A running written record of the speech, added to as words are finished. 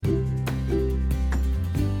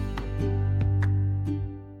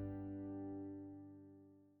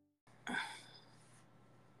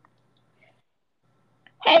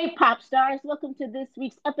Hey, pop stars, welcome to this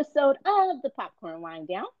week's episode of the Popcorn Wind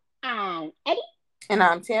Down. I'm Eddie. And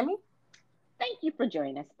I'm Tammy. Thank you for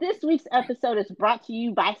joining us. This week's episode is brought to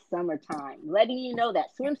you by Summertime, letting you know that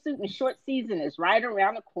swimsuit and short season is right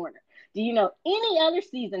around the corner. Do you know any other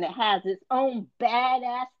season that has its own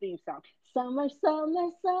badass theme song? Summer, summer,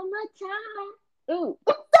 summertime. Ooh,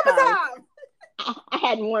 sorry. Summertime! I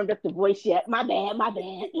hadn't warmed up the voice yet. My bad, my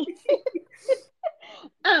bad.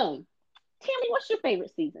 Tammy, what's your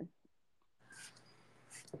favorite season?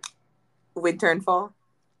 Winter and fall.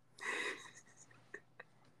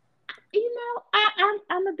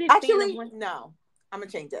 I'm a big fan of Actually, one. no. I'm going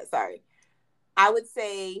to change that. Sorry. I would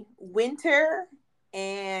say winter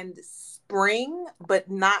and spring, but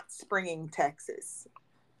not springing Texas.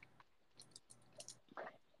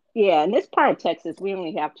 Yeah, in this part of Texas, we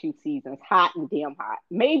only have two seasons, hot and damn hot.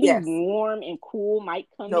 Maybe Yes. warm and cool might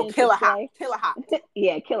come No, into killer hot. play. Killer hot.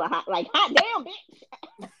 Yeah, killer hot. Like, hot damn, bitch.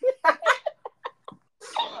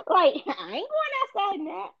 Like, I ain't going outside in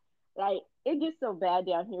that. Like, it gets so bad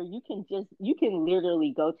down here. You can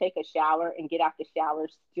literally go take a shower and get out the shower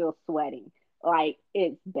still sweating. Like,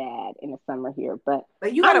 it's bad in the summer here. But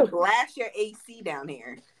Like, you got to blast your AC down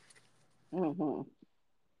here. Mm-hmm.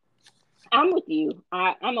 I'm with you.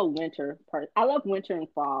 I'm a winter person. I love winter and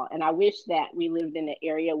fall, and I wish that we lived in an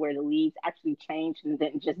area where the leaves actually change and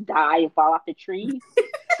didn't just die and fall off the trees.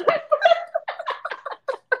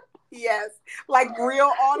 Yes, like real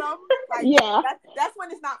autumn. Like Yeah, that's when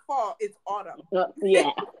it's not fall; it's autumn.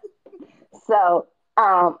 yeah. So,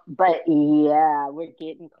 but yeah, we're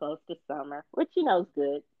getting close to summer, which is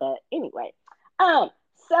good. But anyway,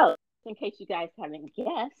 so in case you guys haven't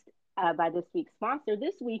guessed, by this week's sponsor,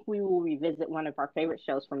 this week we will revisit one of our favorite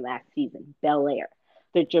shows from last season, Bel Air,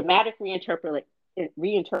 the dramatic reinterpretation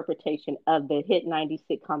of the hit '90s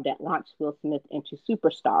sitcom that launched Will Smith into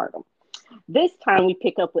superstardom. This time we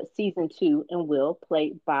pick up with season two, and Will,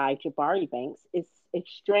 played by Jabari Banks, is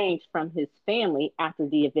estranged from his family after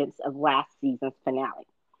the events of last season's finale.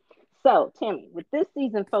 So, Tammy, with this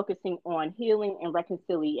season focusing on healing and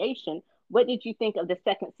reconciliation, what did you think of the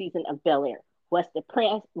second season of Bel Air? Was the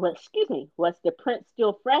prince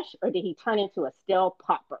still fresh, or did he turn into a stale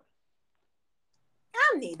pauper?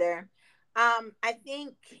 I'm neither. I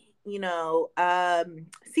think,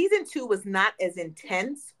 season two was not as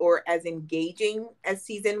intense or as engaging as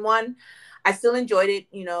season one. I still enjoyed it.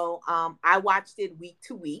 I watched it week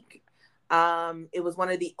to week. It was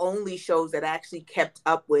one of the only shows that I actually kept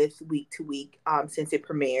up with week to week since it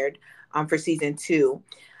premiered for season two.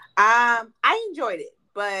 I enjoyed it,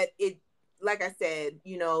 but like I said,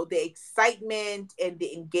 the excitement and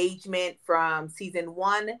the engagement from season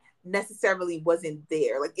one necessarily wasn't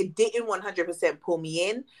there. Like it didn't 100% pull me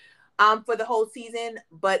in for the whole season,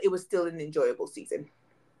 but it was still an enjoyable season.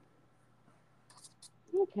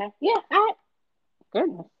 Okay. Yeah,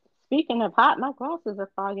 goodness. Speaking of hot, my glasses are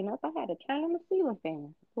fogging up. I had to turn on the ceiling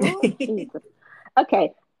fan. Oh, Jesus.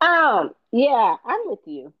 Okay. Yeah, I'm with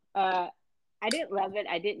you. I didn't love it.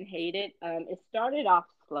 I didn't hate it. It started off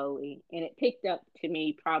slowly and it picked up to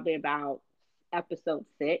me probably about episode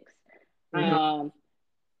 6. Mm-hmm.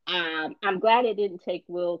 I'm glad it didn't take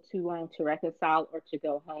Will too long to reconcile or to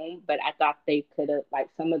go home, but I thought they could have, like,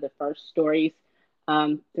 some of the first stories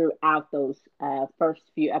throughout those first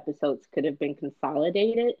few episodes could have been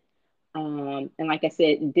consolidated. And like I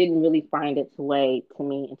said, it didn't really find its way to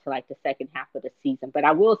me until like the second half of the season. But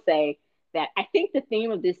I will say that I think the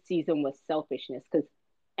theme of this season was selfishness because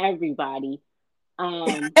everybody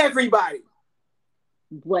Everybody.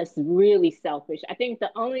 was really selfish. I think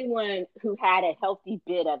the only one who had a healthy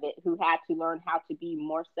bit of it, who had to learn how to be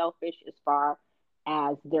more selfish as far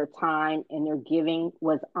as their time and their giving,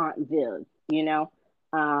 was Aunt Viv.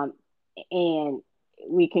 Um, and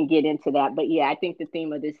we can get into that. But yeah, I think the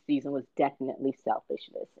theme of this season was definitely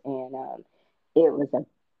selfishness, and it was a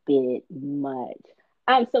bit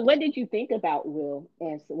much. So what did you think about Will?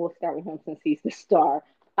 And so we'll start with him since he's the star.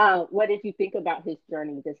 What did you think about his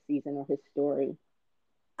journey this season or his story?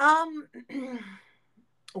 Um,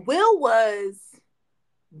 Will was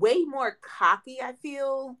way more cocky, I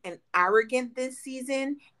feel, and arrogant this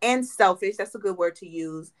season, and selfish. That's a good word to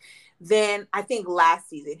use. Than I think last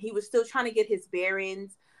season. He was still trying to get his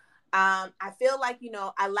bearings. I feel like,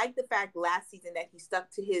 I like the fact last season that he stuck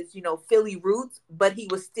to his, Philly roots, but he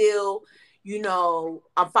was still,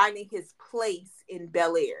 finding his place in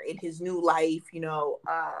Bel Air, in his new life,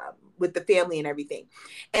 with the family and everything.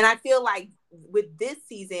 And I feel like with this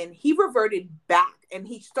season, he reverted back and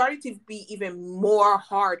he started to be even more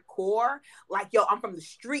hardcore. Like, yo, I'm from the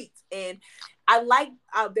streets. And I like,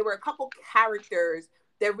 there were a couple characters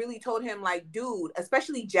that really told him like, dude,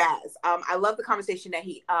 especially Jazz. I love the conversation that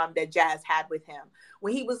that Jazz had with him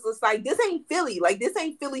when he was just like, this ain't Philly, like this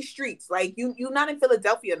ain't Philly streets, like you're not in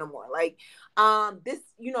Philadelphia no more, like this,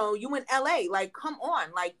 you in LA, like come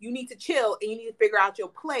on, like you need to chill and you need to figure out your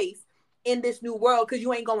place in this new world because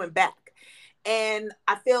you ain't going back. And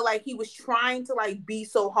I feel like he was trying to like be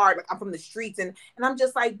so hard, like I'm from the streets, and I'm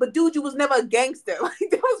just like, but dude, you was never a gangster.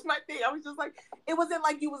 Like that was my thing. I was just like, it wasn't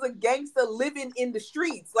like you was a gangster living in the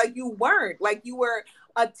streets. Like you weren't. Like you were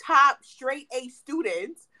a top straight A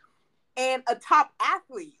student and a top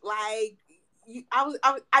athlete. Like I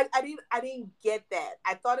didn't get that.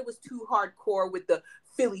 I thought it was too hardcore with the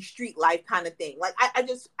Philly street life kind of thing. Like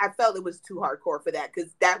I felt it was too hardcore for that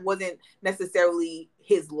because that wasn't necessarily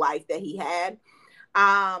his life that he had.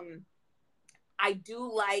 I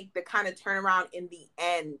do like the kind of turnaround in the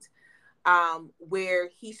end, where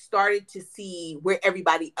he started to see where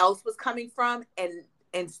everybody else was coming from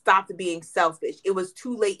and stopped being selfish. It was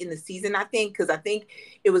too late in the season, I think, because I think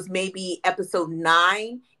it was maybe episode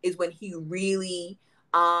 9 is when he really,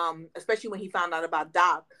 especially when he found out about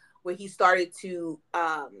Doc, where he started to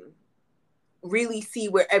really see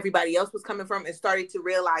where everybody else was coming from and started to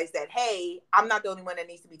realize that, hey, I'm not the only one that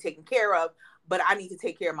needs to be taken care of, but I need to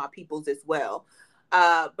take care of my peoples as well.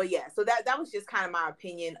 But yeah, so that was just kind of my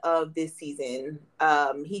opinion of this season.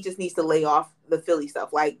 He just needs to lay off the Philly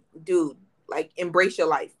stuff. Like, dude, like embrace your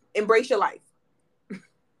life. Embrace your life.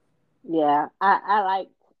 Yeah, I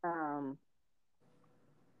liked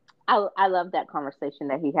I love that conversation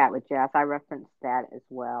that he had with Jazz. I referenced that as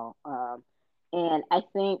well. And I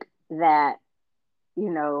think that,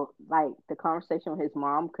 like the conversation with his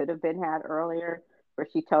mom could have been had earlier, where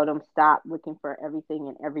she told him stop looking for everything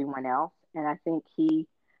and everyone else. And I think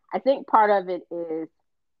part of it is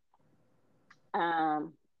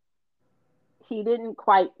um, he didn't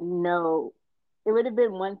quite know. It would have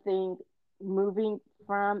been one thing moving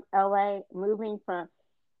from LA, moving from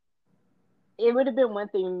it would have been one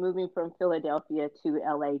thing moving from Philadelphia to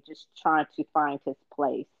LA, just trying to find his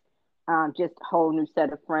place. Just whole new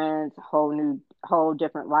set of friends, whole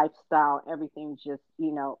different lifestyle, everything just,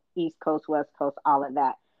 East Coast, West Coast, all of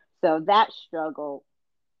that. So that struggle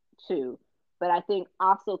too. But I think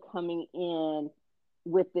also coming in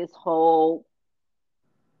with this whole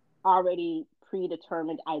already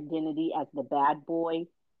predetermined identity as the bad boy,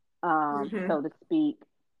 Mm-hmm. so to speak.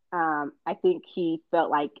 I think he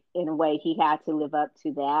felt like, in a way, he had to live up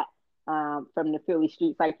to that, from the Philly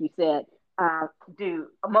streets, like you said. Uh, Dude,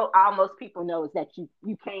 all most people know is that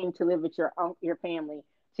you came to live with your family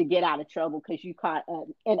to get out of trouble because you caught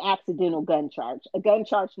an accidental gun charge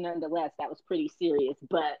nonetheless. That was pretty serious,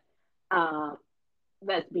 but um,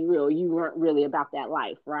 let's be real, you weren't really about that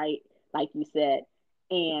life, right? Like you said,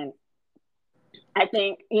 and I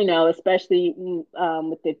think, especially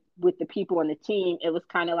with the people on the team, it was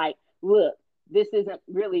kind of like, look, this isn't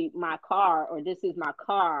really my car, or this is my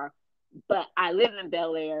car, but I live in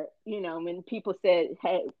Bel Air. When people said,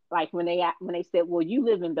 hey, like when they said, well, you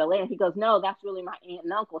live in Bel Air, he goes, no, that's really my aunt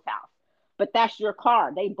and uncle's house, but that's your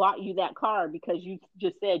car. They bought you that car because you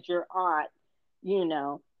just said your aunt, you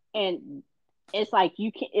know, and it's like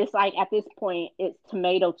you can it's like at this point it's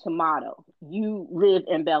tomato tomato. You live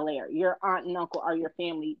in Bel Air, your aunt and uncle are your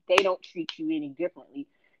family, they don't treat you any differently.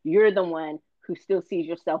 You're the one who still sees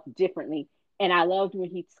yourself differently. And I loved when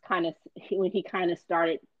he kind of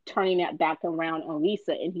started turning that back around on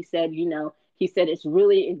Lisa, and he said it's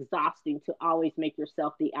really exhausting to always make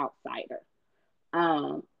yourself the outsider.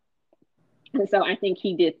 um and so I think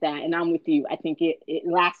he did that, and I'm with you. I think it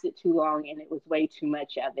lasted too long and it was way too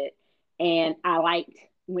much of it. And I liked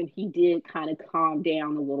when he did kind of calm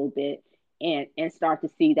down a little bit and start to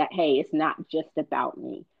see that, hey, it's not just about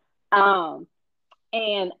me. Um,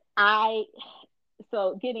 and I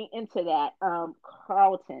so getting into that,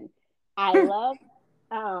 Carlton, I love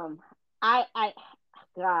um I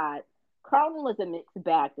God, Carlton was a mixed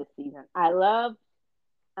bag this season.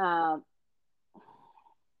 Um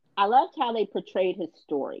I loved how they portrayed his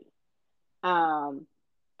story. Um,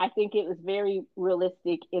 I think it was very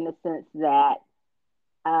realistic in the sense that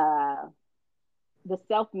uh, the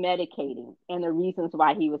self medicating and the reasons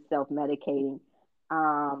why he was self medicating,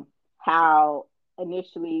 how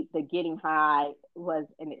initially the getting high was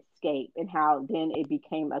an escape, and how then it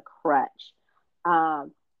became a crutch.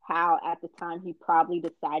 Um, how at the time he probably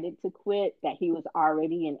decided to quit, that he was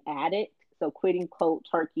already an addict. So quitting cold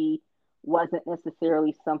turkey wasn't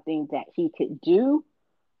necessarily something that he could do.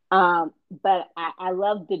 But I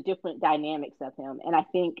love the different dynamics of him, and I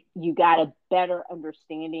think you got a better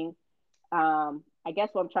understanding. I guess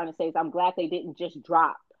what I'm trying to say is I'm glad they didn't just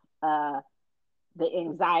drop. the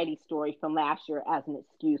anxiety story from last year as an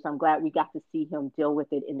excuse. I'm glad we got to see him deal with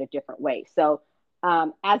it in a different way. So,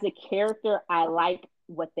 as a character, I like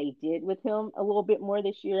what they did with him a little bit more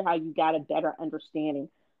this year, how you got a better understanding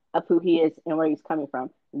of who he is and where he's coming from.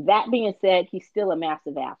 That being said, he's still a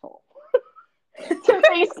massive asshole. Two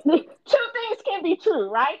things can be true,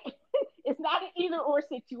 right? It's not an either or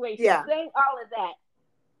situation. Yeah, Saying all of that,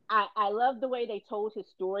 I love the way they told his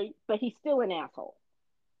story, but he's still an asshole.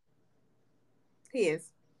 he is.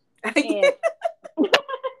 And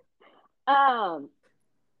um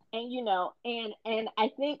and I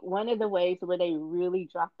think one of the ways where they really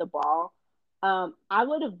dropped the ball, I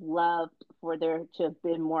would have loved for there to have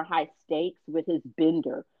been more high stakes with his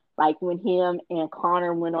bender. Like when him and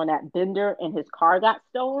Connor went on that bender and his car got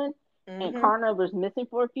stolen and Mm-hmm. Connor was missing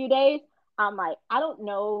for a few days. I'm like, I don't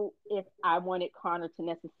know if I wanted Connor to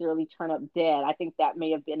necessarily turn up dead. I think that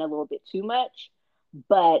may have been a little bit too much.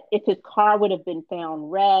 But if his car would have been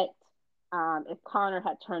found wrecked, if Connor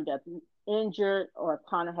had turned up injured or if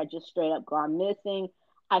Connor had just straight up gone missing,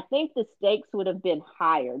 I think the stakes would have been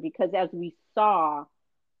higher because as we saw,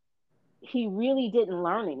 he really didn't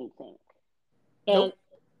learn anything. And Nope.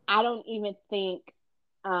 I don't even think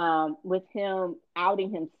with him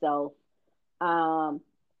outing himself um,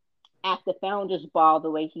 at the founders ball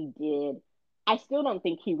the way he did, I still don't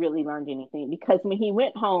think he really learned anything because when he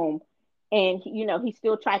went home and he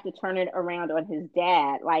still tried to turn it around on his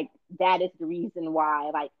dad, like that is the reason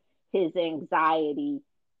why like his anxiety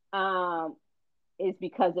um is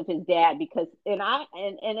because of his dad. Because and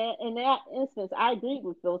in that instance I agree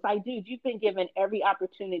with Phil. It's like, dude, you've been given every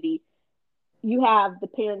opportunity. You have the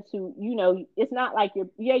parents who, it's not like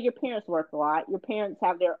your parents work a lot, your parents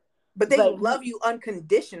have their, But they but love you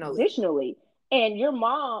unconditionally. additionally, and your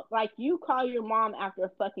mom, like you call your mom after a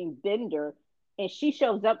fucking bender and she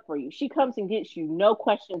shows up for you. She comes and gets you, no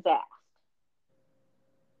questions asked.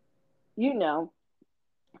 You know.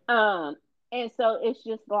 Um, and so it's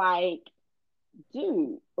just like,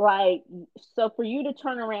 dude, like, so for you to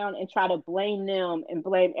turn around and try to blame them and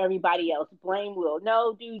blame everybody else, blame Will.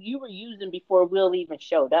 No, dude, you were using before Will even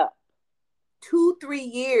showed up. 2, 3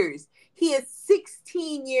 years. He is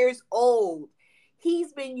 16 years old.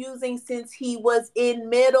 He's been using since he was in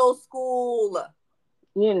middle school.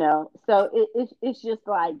 So it's just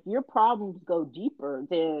like your problems go deeper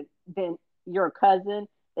than your cousin.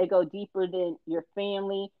 They go deeper than your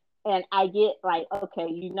family. And I get like, okay,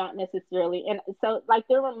 you're not necessarily, and so like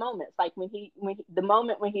there were moments like the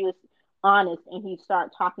moment when he was honest and he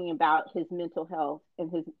started talking about his mental health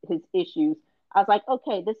and his issues. I was like,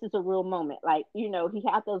 okay, this is a real moment. Like, he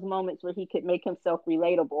had those moments where he could make himself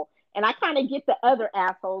relatable. And I kind of get the other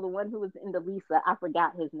asshole, the one who was into Lisa, I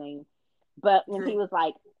forgot his name, but when he Drew. was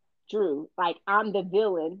like, Drew, like I'm the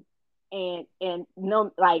villain, and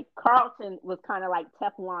no, like Carlton was kind of like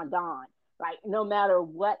Teflon Don. Like no matter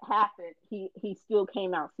what happened, he still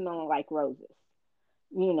came out smelling like roses.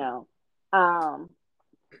 You know. Um.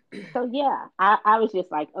 So yeah, I was just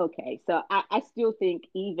like, okay. So I still think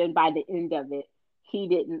even by the end of it, he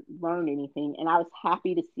didn't learn anything, and I was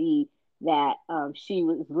happy to see that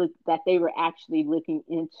that they were actually looking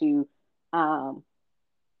into um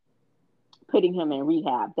putting him in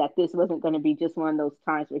rehab, that this wasn't going to be just one of those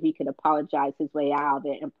times where he could apologize his way out of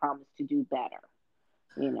it and promise to do better.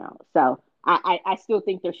 So I still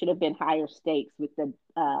think there should have been higher stakes with the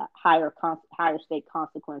higher stake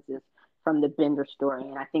consequences from the Bender story,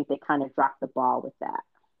 and I think they kind of dropped the ball with that.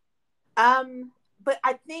 But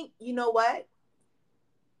I think you know what?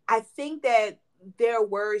 I think that there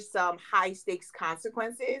were some high stakes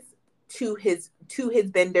consequences to his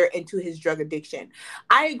bender and to his drug addiction.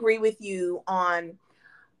 I agree with you on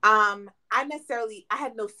I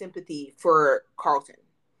had no sympathy for Carlton.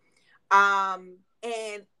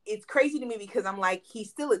 And it's crazy to me because I'm like, he's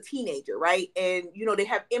still a teenager, right? And they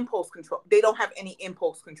have impulse control. They don't have any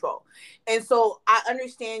impulse control. And so I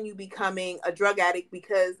understand you becoming a drug addict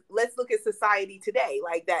because let's look at society today.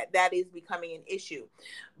 Like that is becoming an issue.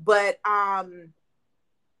 But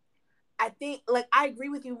I think like I agree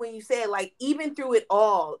with you when you said like even through it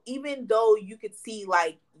all, even though you could see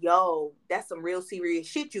like, yo, that's some real serious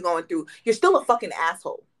shit you're going through, you're still a fucking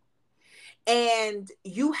asshole. And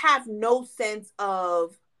you have no sense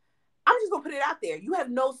of, I'm just gonna put it out there, you have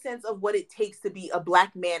no sense of what it takes to be a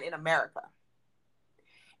black man in America.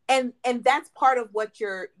 And that's part of what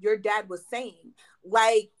your dad was saying.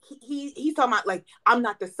 Like he's talking about like, I'm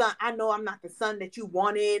not the son, I know I'm not the son that you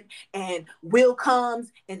wanted, and Will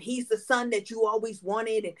comes and he's the son that you always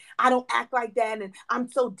wanted, and I don't act like that, and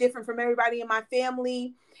I'm so different from everybody in my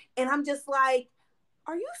family. And I'm just like,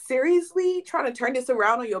 are you seriously trying to turn this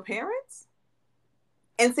around on your parents?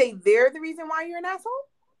 and say they're the reason why you're an asshole?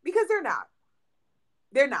 Because they're not.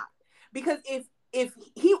 They're not. Because if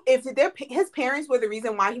his parents were the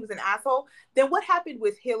reason why he was an asshole, then what happened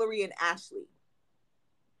with Hillary and Ashley?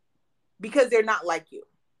 Because they're not like you.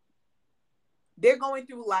 They're going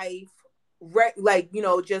through life, like, you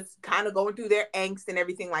know, just kind of going through their angst and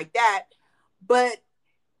everything like that. But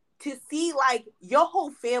to see like your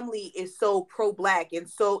whole family is so pro-black and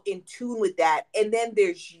so in tune with that, and then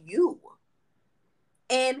there's you,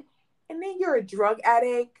 and then you're a drug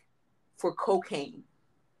addict for cocaine.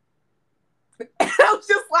 And I was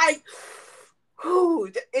just like,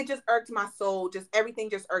 whew, it just irked my soul. Just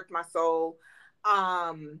everything just irked my soul.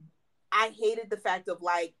 I hated the fact of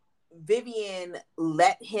like Vivian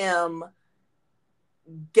let him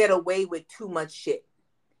get away with too much shit.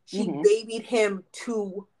 She babied him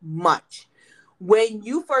too much. When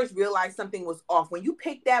you first realized something was off, when you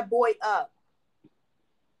picked that boy up,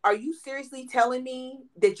 are you seriously telling me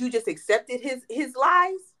that you just accepted his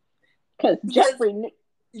lies? Because Jeffrey knew.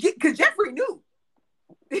 Because Jeffrey knew.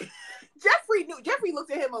 Jeffrey knew. Jeffrey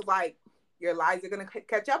looked at him and was like, your lies are going to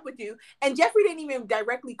catch up with you. And Jeffrey didn't even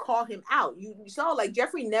directly call him out. You saw, like,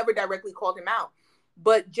 Jeffrey never directly called him out.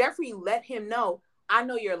 But Jeffrey let him know, I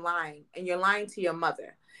know you're lying, and you're lying to your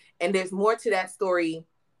mother. And there's more to that story.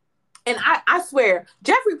 And I swear,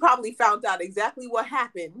 Jeffrey probably found out exactly what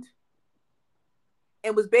happened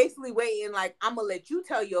and was basically waiting, like, I'm going to let you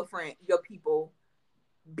tell your people,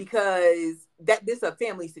 because this is a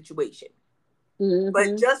family situation.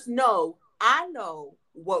 But just know, I know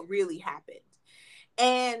what really happened.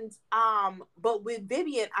 And but with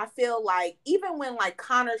Vivian, I feel like even when like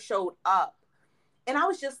Connor showed up, and I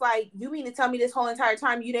was just like, you mean to tell me this whole entire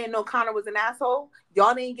time you didn't know Connor was an asshole?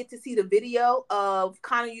 Y'all didn't get to see the video of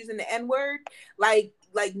Connor using the N-word? Like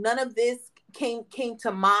none of this came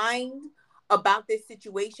to mind about this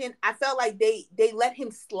situation. I felt like they let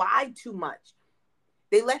him slide too much.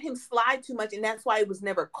 They let him slide too much, and that's why it was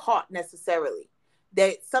never caught necessarily.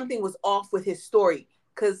 That something was off with his story.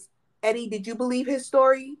 Because, Eddie, did you believe his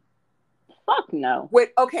story? Fuck no.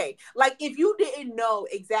 Okay, like if you didn't know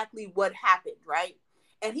exactly what happened, right?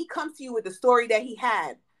 And he comes to you with the story that he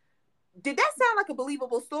had, did that sound like a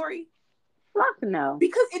believable story? Fuck no.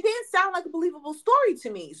 Because it didn't sound like a believable story to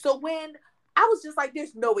me. So when I was just like,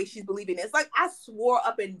 there's no way she's believing this. Like, I swore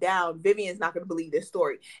up and down, Vivian's not going to believe this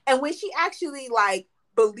story. And when she actually, like,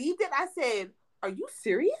 believed it, I said, are you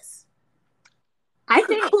serious? I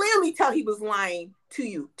could clearly tell he was lying to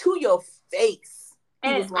you, to your face.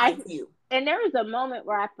 He was lying to you. And there was a moment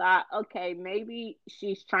where I thought, okay, maybe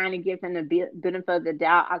she's trying to give him the benefit of the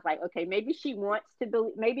doubt. I was like, okay, maybe she wants to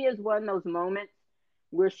believe. Maybe it's one of those moments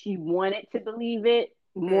where she wanted to believe it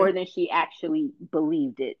more than she actually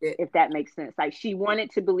believed it, if that makes sense. Like, she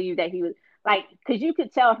wanted to believe that he was, like, because you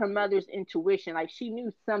could tell her mother's intuition, like, she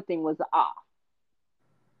knew something was off.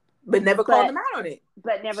 But never called him out on it.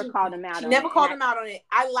 But never called him out on it. She never called him out on it.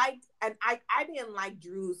 I liked, and I didn't like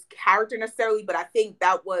Drew's character necessarily, but I think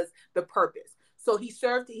that was the purpose. So he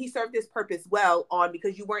served his purpose well on,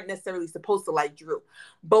 because you weren't necessarily supposed to like Drew.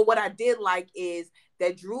 But what I did like is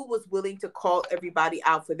that Drew was willing to call everybody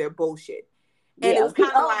out for their bullshit. And it was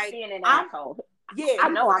kind of like, being an asshole. Yeah, I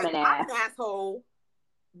know I'm an asshole,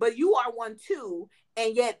 but you are one too.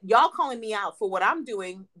 And yet y'all calling me out for what I'm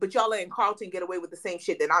doing, but y'all letting Carlton get away with the same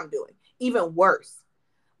shit that I'm doing. Even worse.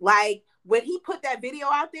 Like, when he put that video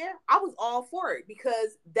out there, I was all for it,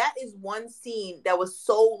 because that is one scene that was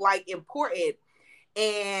so, like, important.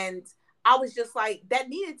 And I was just like, that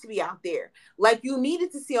needed to be out there. Like, you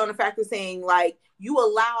needed to see on the fact of saying, like, you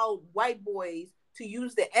allowed white boys to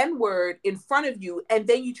use the N-word in front of you, and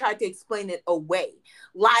then you tried to explain it away.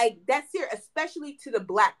 Like, that's here, especially to the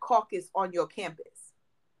Black caucus on your campus.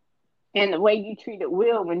 And the way you treated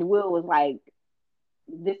Will, when Will was like,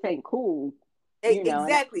 this ain't cool. You know?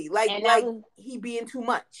 Exactly. Like he being too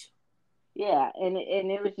much. Yeah. And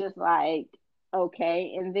it was just like,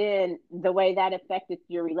 okay. And then the way that affected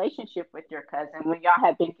your relationship with your cousin, when y'all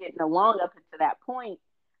had been getting along up until that point,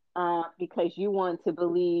 because you wanted to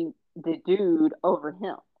believe the dude over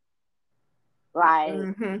him. Like,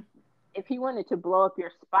 if he wanted to blow up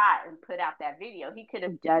your spot and put out that video, he could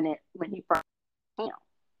have done it when he first came.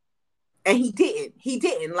 And he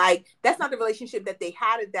didn't. Like, that's not the relationship that they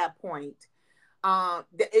had at that point.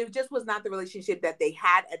 It just was not the relationship that they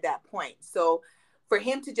had at that point. So for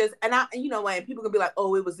him to just, and you know, and people can be like,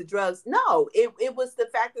 oh, it was the drugs. No, it was the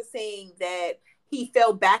fact of saying that he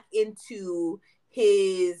fell back into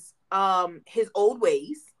his old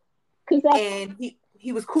ways, and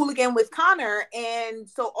he was cool again with Connor. And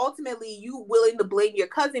so ultimately you willing to blame your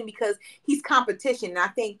cousin because he's competition. And I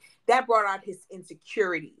think that brought out his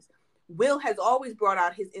insecurities. Will has always brought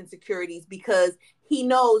out his insecurities because he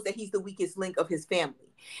knows that he's the weakest link of his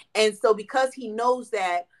family. And so because he knows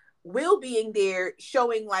that, Will being there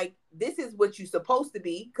showing like this is what you're supposed to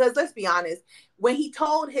be, because let's be honest, when he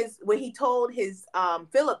told his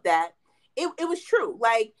Philip that, it was true.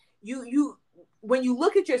 Like you when you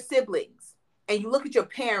look at your siblings and you look at your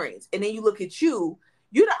parents and then you look at you're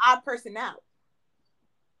the odd person out.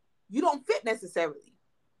 You don't fit necessarily,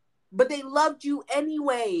 but they loved you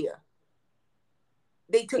anyway.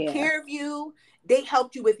 They took Yeah. care of you. They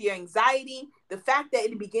helped you with your anxiety. The fact that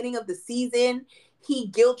in the beginning of the season, he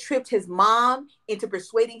guilt tripped his mom into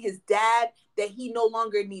persuading his dad that he no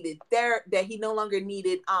longer needed that he no longer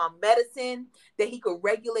needed medicine, that he could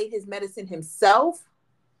regulate his medicine himself.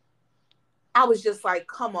 I was just like,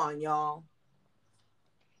 come on, y'all.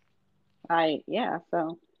 Yeah.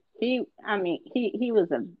 So I mean, he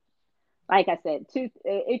was a, like I said,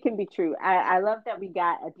 it can be true. I love that we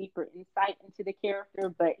got a deeper insight into the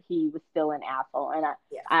character, but he was still an asshole. And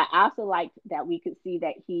Yeah. I also liked that we could see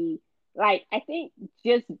that like, I think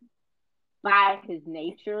just by his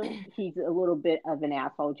nature, he's a little bit of an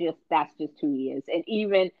asshole. That's just who he is. And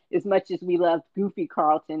even as much as we loved Goofy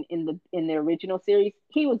Carlton in the original series,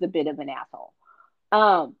 he was a bit of an asshole.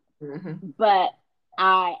 Um, Mm-hmm. but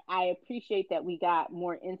I appreciate that we got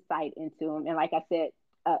more insight into him, and like I said,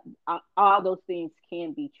 all those things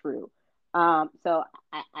can be true. So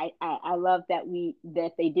I love that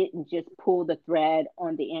they didn't just pull the thread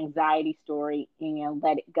on the anxiety story and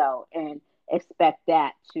let it go and expect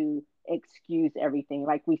that to excuse everything.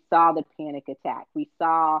 Like, we saw the panic attack, we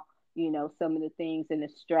saw, some of the things and the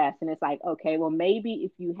stress, and it's like, okay, well, maybe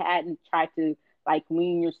if you hadn't tried to, like,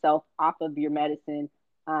 wean yourself off of your medicine,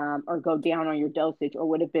 or go down on your dosage, or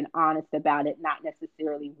would have been honest about it not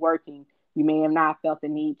necessarily working, you may have not felt the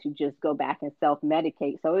need to just go back and self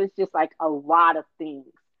medicate. So it's just like a lot of things,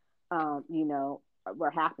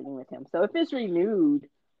 were happening with him. So if it's renewed,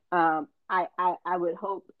 I would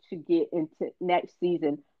hope to get into next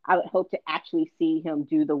season. I would hope to actually see him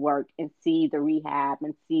do the work and see the rehab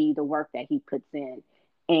and see the work that he puts in,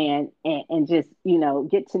 and just,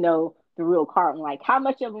 get to know the real Carlton. Like, how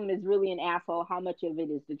much of him is really an asshole? How much of it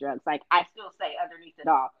is the drugs? Like, I still say underneath it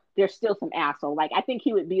all, there's still some asshole. Like, I think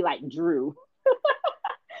he would be like Drew.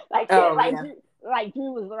 like Oh like yeah. Drew, like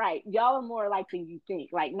Drew was right. Y'all are more like than you think.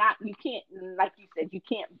 Like, not, you can't, like you said, you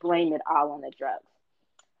can't blame it all on the drugs.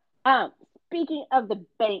 Um, Speaking of the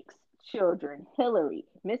Banks children, Hillary,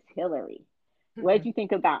 Miss Hillary, what did Mm-mm. you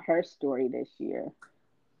think about her story this year?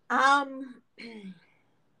 Um,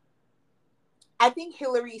 I think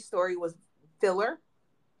Hillary's story was filler.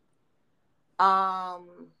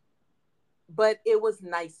 Um, but it was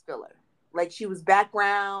nice filler. Like she was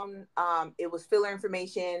background. It was filler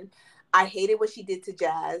information. I hated what she did to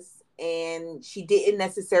Jazz, and she didn't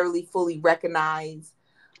necessarily fully recognize.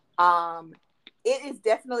 Um, it is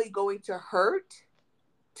definitely going to hurt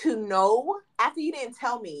to know after you didn't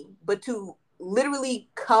tell me, but to literally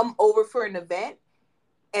come over for an event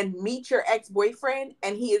and meet your ex boyfriend,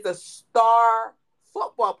 and he is a star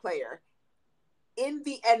football player in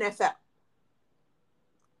the NFL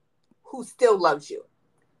who still loves you.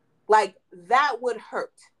 Like that would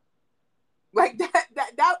hurt. Like that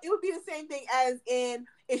it would be the same thing as in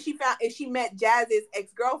if she met Jazz's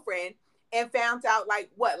ex-girlfriend and found out like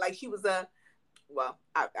what, like she was a, well,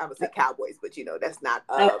 I would say Cowboys, but that's not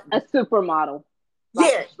A supermodel,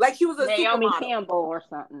 like yeah, like she was a Naomi supermodel. Campbell or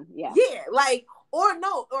something. Yeah, Yeah, like, or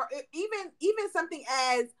no, or even something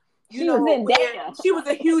as she was where Zendaya. she was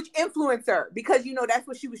a huge influencer because that's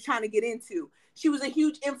what she was trying to get into. She was a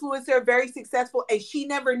huge influencer, very successful, and she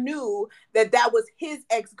never knew that that was his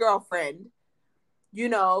ex-girlfriend.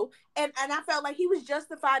 And I felt like he was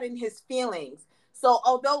justified in his feelings. So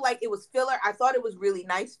although like it was filler, I thought it was really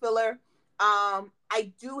nice filler.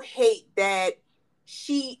 I do hate that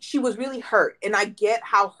she was really hurt, and I get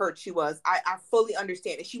how hurt she was. I fully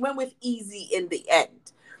understand it. She went with Easy in the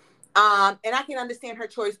end. And I can understand her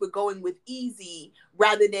choice with going with Easy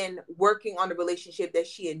rather than working on the relationship that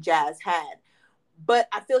she and Jazz had. But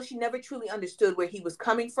I feel she never truly understood where he was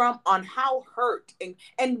coming from on how hurt,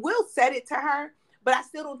 and Will said it to her, but I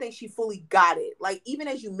still don't think she fully got it. Like, even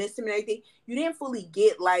as you miss him and everything, you didn't fully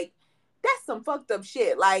get, like, that's some fucked up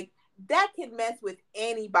shit. Like, that can mess with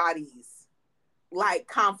anybody's, like,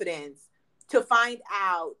 confidence to find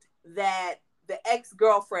out that the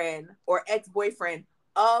ex-girlfriend or ex-boyfriend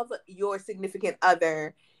of your significant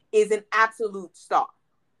other is an absolute star.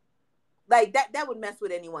 Like, that would mess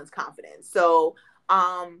with anyone's confidence. So,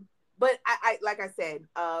 but I like I said,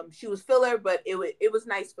 she was filler, but it was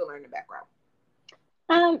nice filler in the background.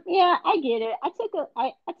 Yeah, I get it. I took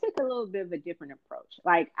a little bit of a different approach.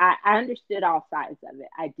 Like I understood all sides of it.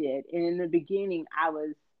 I did. And in the beginning I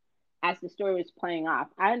was, as the story was playing off,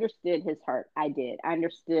 I understood his hurt. I did. I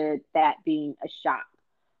understood that being a shock.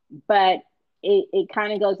 But it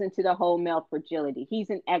kind of goes into the whole male fragility. He's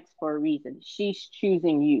an ex for a reason. She's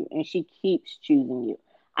choosing you and she keeps choosing you.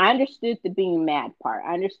 I understood the being mad part.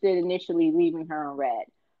 I understood initially leaving her on red.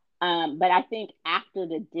 But I think after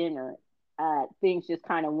the dinner, things just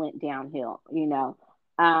kind of went downhill, you know.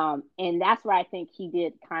 And that's where I think he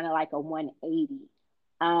did kind of like a 180.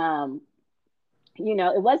 Um, you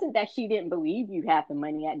know, it wasn't that she didn't believe you had the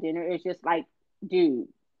money at dinner. It's just like, dude,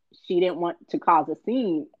 she didn't want to cause a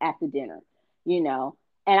scene at the dinner, you know.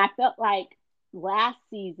 And I felt like last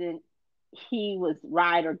season he was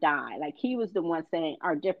ride or die. Like he was the one saying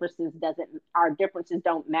our differences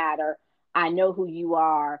don't matter. I know who you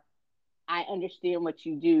are. I understand what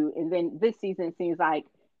you do. And then this season seems like,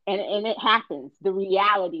 and it happens, the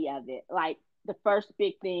reality of it. Like the first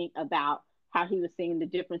big thing about how he was saying the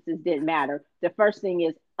differences didn't matter. The first thing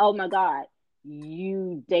is, oh my God,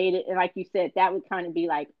 you dated. And like you said, that would kind of be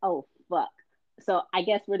like, oh, fuck. So I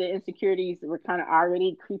guess where the insecurities were kind of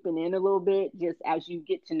already creeping in a little bit, just as you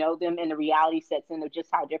get to know them and the reality sets in of just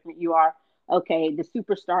how different you are. Okay, the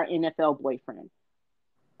superstar NFL boyfriend,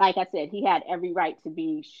 like I said, he had every right to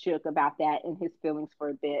be shook about that and his feelings for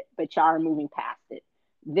a bit, but y'all are moving past it.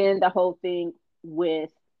 Then the whole thing with,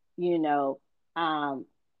 you know, um,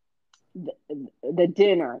 the, the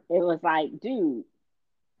dinner, it was like, dude,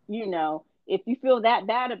 you know, if you feel that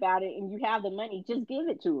bad about it and you have the money, just give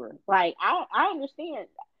it to her. Like, I understand.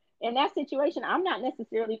 In that situation, I'm not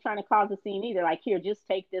necessarily trying to cause a scene either. Like, here, just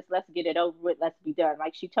take this. Let's get it over with. Let's be done.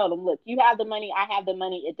 Like, she told him, look, you have the money. I have the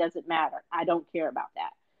money. It doesn't matter. I don't care about that.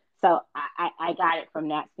 So I got it from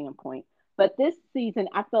that standpoint. But this season,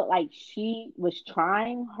 I felt like she was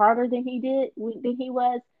trying harder than he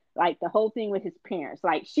was. Like, the whole thing with his parents.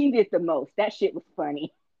 Like, she did the most. That shit was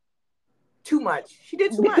funny. Too much. She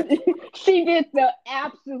did too much. She did the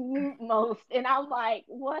absolute most, and I'm like,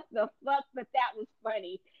 what the fuck? But that was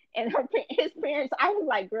funny. And his parents, I was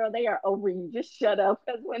like, girl, they are over you. Just shut up.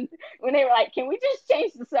 Because when they were like, can we just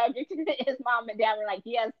change the subject? His mom and dad were like,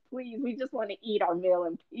 yes, please. We just want to eat our meal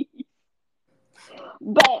in peace.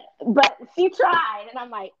 But she tried, and I'm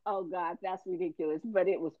like, oh god, that's ridiculous. But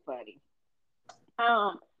it was funny.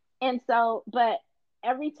 Um, and so, but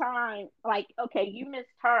every time, like, okay, you missed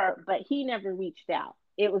her, but he never reached out.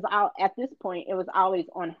 It was all at this point, it was always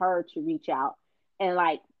on her to reach out and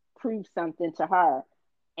like prove something to her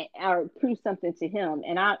or prove something to him.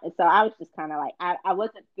 So I was just kind of like, I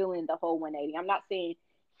wasn't feeling the whole 180. I'm not saying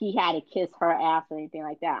he had to kiss her ass or anything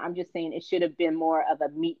like that. I'm just saying it should have been more of a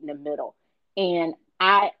meet in the middle. And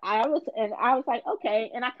I was like,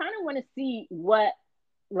 okay. And I kind of want to see what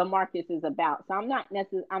LaMarcus is about. So I'm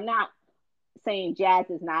not saying Jazz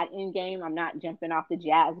is not in game. I'm not jumping off the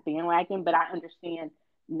Jazz bandwagon, but I understand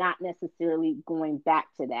not necessarily going back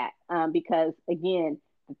to that because again,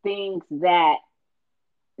 the things that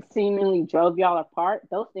seemingly drove y'all apart,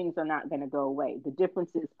 those things are not going to go away. The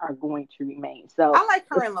differences are going to remain. So I like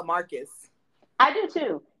her it's and LaMarcus. I do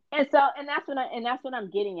too. And that's what I'm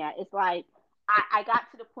getting at. It's like I got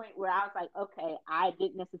to the point where I was like, okay, I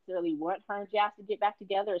didn't necessarily want her and Jazz to get back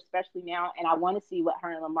together, especially now, and I want to see what her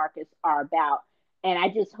and LaMarcus are about. And I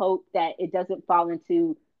just hope that it doesn't fall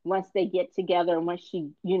into once they get together and once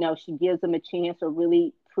she gives him a chance or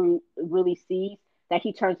really sees that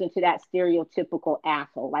he turns into that stereotypical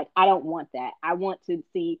asshole. Like I don't want that. I want to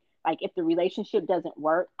see like if the relationship doesn't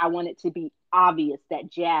work, I want it to be obvious that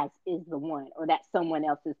Jazz is the one or that someone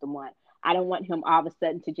else is the one. I don't want him all of a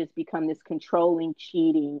sudden to just become this controlling,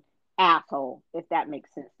 cheating asshole, if that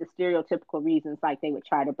makes sense. The stereotypical reasons like they would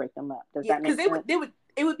try to break them up. Does Yeah, that because make sense?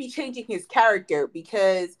 it would be changing his character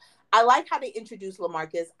because I like how they introduced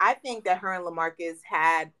LaMarcus. I think that her and LaMarcus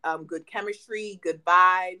had good chemistry, good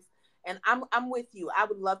vibes, and I'm with you. I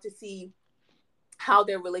would love to see how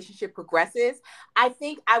their relationship progresses. I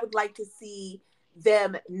think I would like to see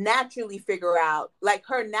them naturally figure out, like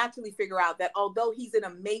her naturally figure out that although he's an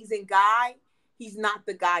amazing guy, he's not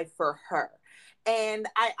the guy for her. And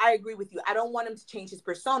I agree with you. I don't want him to change his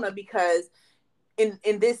persona because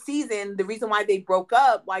in this season, the reason why they broke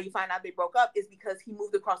up, why you find out they broke up, is because he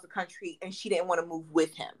moved across the country and she didn't want to move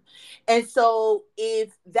with him. And so,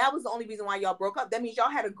 if that was the only reason why y'all broke up, that means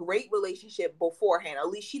y'all had a great relationship beforehand. At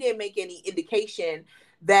least she didn't make any indication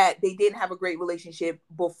that they didn't have a great relationship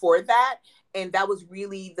before that. And that was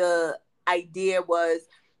really the idea, was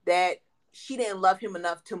that she didn't love him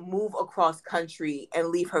enough to move across country and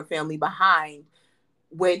leave her family behind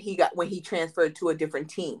when he transferred to a different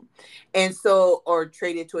team, and so, or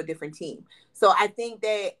traded to a different team. So I think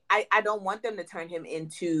that I don't want them to turn him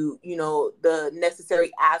into, you know, the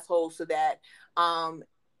necessary asshole so that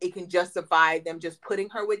it can justify them just putting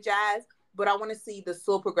her with Jazz. But I want to see the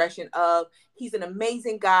slow progression of, he's an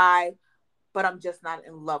amazing guy, but I'm just not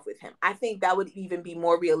in love with him. I think that would even be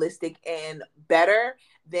more realistic and better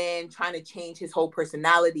than trying to change his whole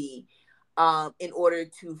personality in order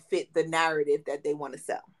to fit the narrative that they want to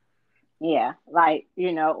sell. Yeah, like,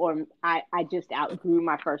 you know, or I just outgrew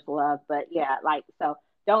my first love, but yeah, like, so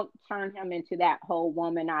don't turn him into that whole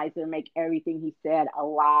womanizer, make everything he said a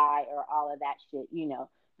lie or all of that shit, you know,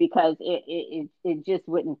 because it just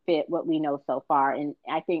wouldn't fit what we know so far, and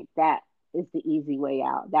I think that is the easy way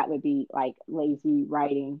out. That would be like lazy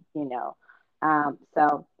writing, you know.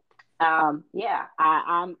 So yeah,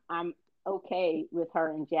 I'm okay with her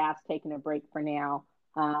and Jazz taking a break for now.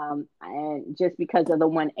 And just because of the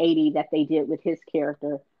 180 that they did with his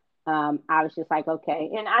character, I was just like, okay.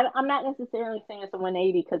 And I'm not necessarily saying it's a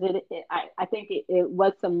 180 because I think it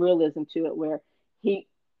was some realism to it where he,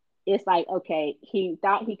 it's like, okay, he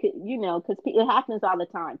thought he could, you know, because it happens all the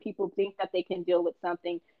time. People think that they can deal with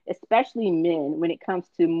something, especially men, when it comes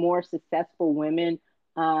to more successful women,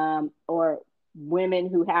 or women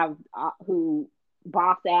who have, who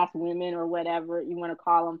boss ass women or whatever you want to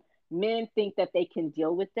call them. Men think that they can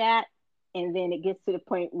deal with that. And then it gets to the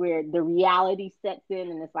point where the reality sets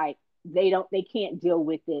in and it's like, they can't deal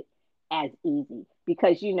with it as easy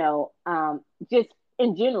because, you know, just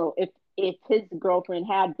in general, if his girlfriend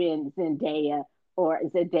had been Zendaya or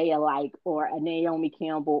Zendaya like or a Naomi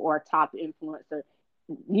Campbell or a top influencer,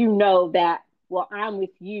 you know that, well, I'm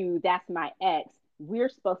with you, that's my ex. We're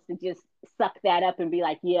supposed to just suck that up and be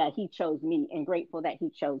like, yeah, he chose me and grateful that he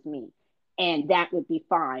chose me. And that would be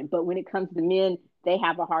fine. But when it comes to men, they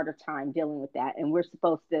have a harder time dealing with that. And we're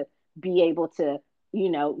supposed to be able to, you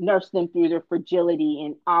know, nurse them through their fragility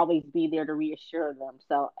and always be there to reassure them.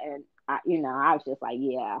 So, and you know, I was just like,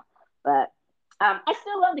 yeah, but I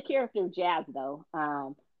still love the character of Jazz, though.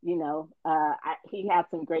 You know, he had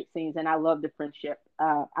some great scenes, and I love the friendship.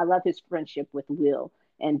 I love his friendship with Will,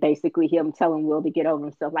 and basically him telling Will to get over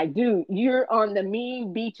himself. Like, dude, you're on the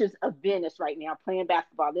mean beaches of Venice right now playing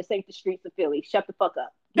basketball. This ain't the streets of Philly. Shut the fuck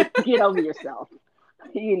up. Get over yourself.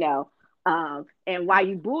 You know. And while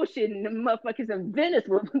you bullshitting the motherfuckers in Venice,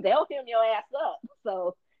 they'll hem your ass up.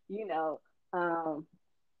 So, you know,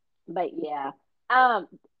 but yeah. Um,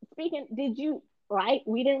 Speaking, did you like?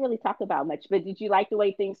 We didn't really talk about much, but did you like the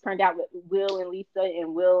way things turned out with Will and Lisa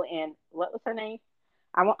and Will and what was her name?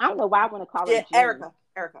 I don't know why I want to call her Yeah, Jean. Erica.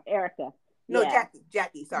 Erica. No, Yeah,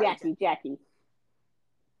 Jackie. Sorry, Jackie. Jackie. Jackie.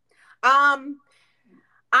 Um,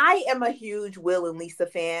 I am a huge Will and Lisa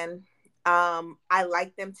fan. I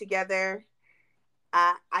like them together.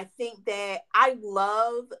 I think that I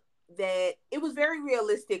love that it was very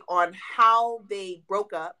realistic on how they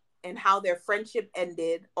broke up and how their friendship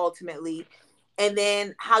ended ultimately. And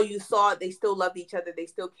then how you saw they still loved each other. They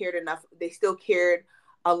still cared enough. They still cared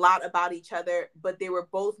a lot about each other, but they were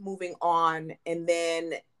both moving on. And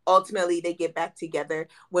then ultimately they get back together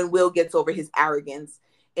when Will gets over his arrogance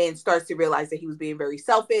and starts to realize that he was being very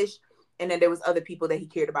selfish. And then there was other people that he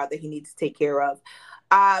cared about that he needs to take care of.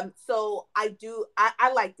 So I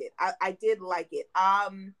liked it. I did like it. I,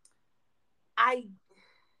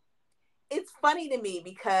 it's funny to me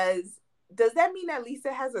because does that mean that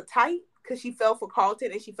Lisa has a type? Because she fell for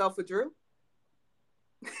Carlton and she fell for Drew?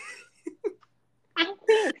 I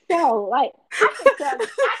think so. Like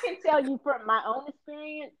I can tell you from my own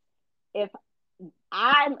experience, if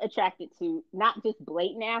I'm attracted to not just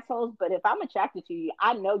blatant assholes, but if I'm attracted to you,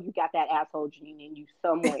 I know you got that asshole gene in you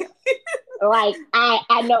somewhere. Like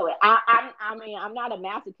I know it. I mean I'm not a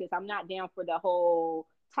masochist. I'm not down for the whole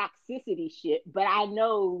toxicity shit, but I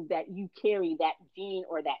know that you carry that gene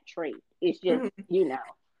or that trait. It's just, you know.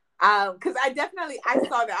 Because I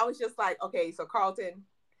saw that. I was just like, okay, so Carlton,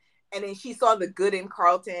 and then she saw the good in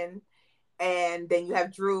Carlton, and then you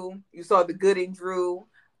have Drew. You saw the good in Drew,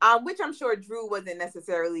 which I'm sure Drew wasn't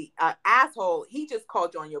necessarily an asshole. He just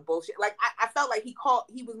called you on your bullshit. Like I felt like he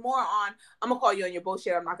was more on, I'm gonna call you on your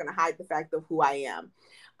bullshit. I'm not gonna hide the fact of who I am,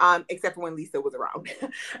 except for when Lisa was around.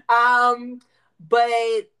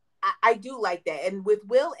 But I do like that. And with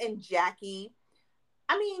Will and Jackie,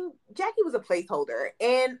 I mean, Jackie was a placeholder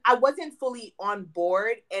and I wasn't fully on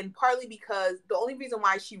board. And partly because the only reason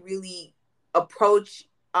why she really approached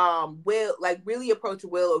really approached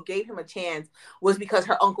Will or gave him a chance was because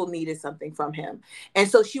her uncle needed something from him. And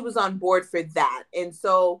so she was on board for that. And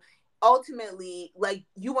so ultimately, like,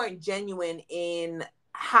 you weren't genuine in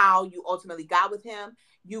how you ultimately got with him.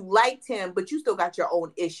 You liked him, but you still got your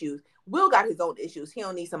own issues. Will got his own issues. He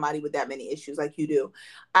don't need somebody with that many issues like you do.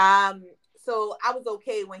 Um, so I was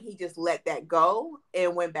okay when he just let that go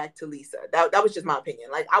and went back to Lisa. That was just my opinion.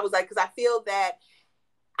 Like I was like, because I feel that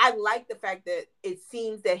I like the fact that it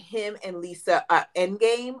seems that him and Lisa are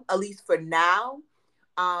endgame, at least for now.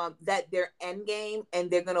 That they're endgame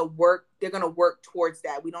and they're gonna work towards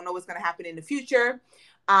that. We don't know what's gonna happen in the future.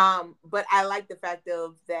 But I like the fact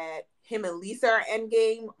of that him and Lisa are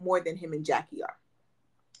endgame more than him and Jackie are.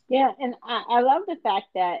 Yeah, and I love the fact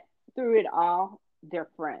that through it all, they're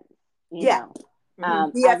friends. You Yeah. know, I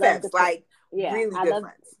love BFFs, like yeah, really good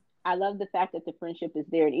friends. I love the fact that the friendship is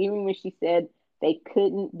there. And even when she said they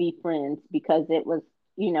couldn't be friends because it was,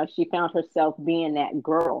 she found herself being that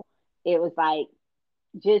girl. It was like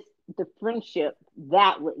just the friendship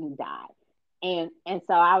that wouldn't die. And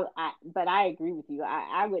so but I agree with you.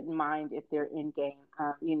 I wouldn't mind if they're in game,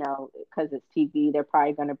 because it's TV, they're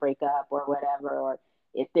probably going to break up or whatever, or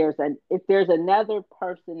if there's another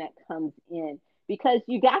person that comes in, because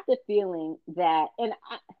you got the feeling that,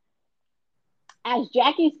 as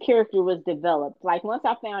Jackie's character was developed, like once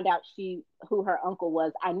I found out she who her uncle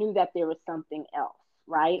was, I knew that there was something else,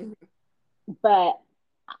 right? Mhm. But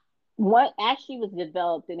what actually was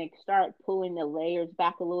developed and it started pulling the layers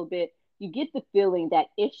back a little bit, you get the feeling that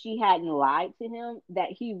if she hadn't lied to him, that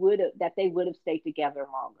they would have stayed together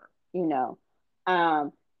longer, you know.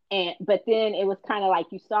 Um, and but then it was kind of like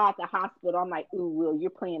you saw at the hospital. I'm like, ooh, Will, you're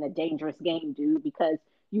playing a dangerous game, dude, because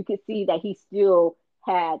you could see that he still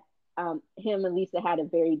had him and Lisa had a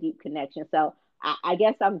very deep connection. So I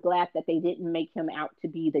guess I'm glad that they didn't make him out to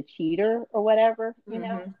be the cheater or whatever, you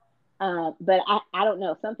know. Mhm. But I don't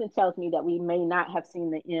know. Something tells me that we may not have seen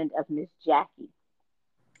the end of Miss Jackie.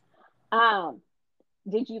 Um,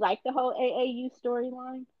 did you like the whole AAU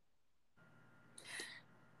storyline?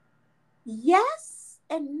 Yes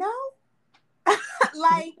and no.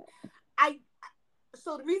 Like I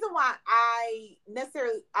so the reason why I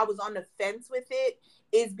was on the fence with it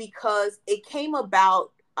is because it came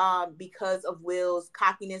about because of Will's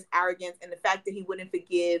cockiness, arrogance, and the fact that he wouldn't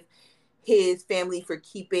forgive his family for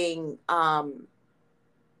keeping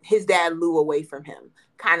his dad Lou away from him,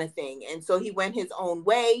 kind of thing. And so he went his own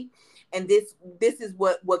way, and this is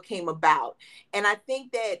what came about. And I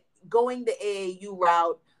think that going the AAU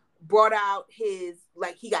route brought out his,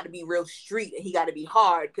 like, he got to be real street and he got to be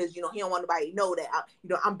hard because he don't want nobody to know that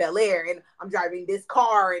I'm Bel Air and I'm driving this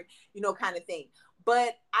car and kind of thing.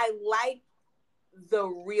 But I like the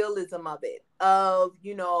realism of it, of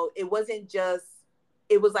it wasn't just,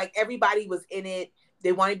 it was like everybody was in it,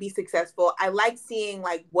 they want to be successful. I like seeing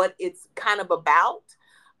like what it's kind of about,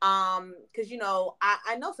 because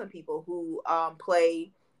I know some people who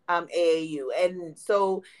play AAU, and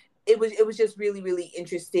so it was just really really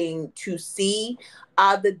interesting to see.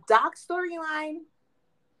 The Doc storyline,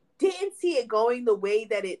 didn't see it going the way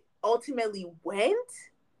that it ultimately went.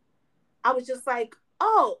 I was just like,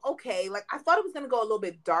 oh, okay. Like I thought it was gonna go a little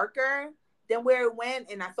bit darker than where it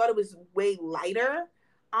went, and I thought it was way lighter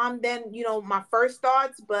than my first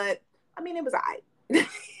thoughts. But I mean, it was alright.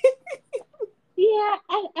 Yeah,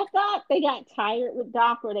 I thought they got tired with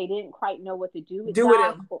Doc, or they didn't quite know what to do with Do with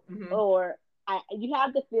Doc, him. Mm-hmm. or you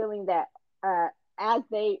have the feeling that uh, as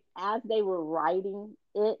they were writing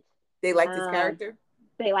it, They liked his um, character.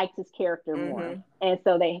 they liked his character more, Mm-hmm. and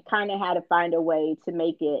so they kind of had to find a way to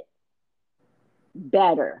make it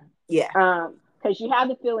better. Yeah. Because you have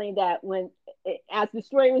the feeling that as the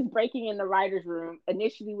story was breaking in the writers' room,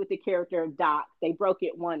 initially with the character of Doc, they broke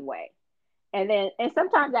it one way, and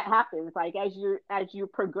sometimes that happens. Like as you're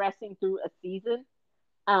progressing through a season,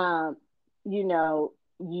 um, you know,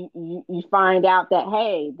 you find out that,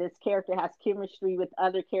 hey, this character has chemistry with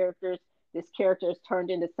other characters. This character has turned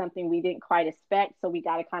into something we didn't quite expect, so we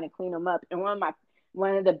got to kind of clean them up. And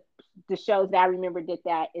one of the shows that I remember did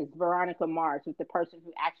that is Veronica Mars, with the person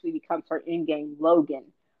who actually becomes her in-game Logan.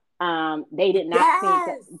 They did not think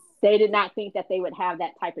that Yes. they would have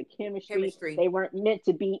that type of chemistry. Chemistry. They weren't meant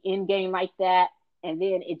to be in game like that, and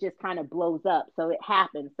then it just kind of blows up. So it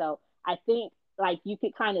happened. So I think, like, you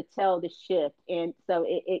could kind of tell the shift, and so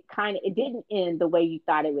it didn't end the way you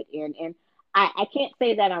thought it would end. And I can't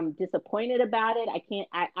say that I'm disappointed about it. I can't.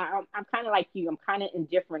 I'm kind of like you. I'm kind of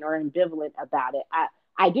indifferent or ambivalent about it.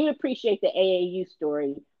 I do appreciate the AAU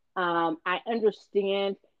story. I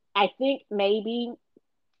understand. I think maybe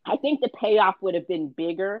I think the payoff would have been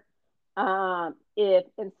bigger, if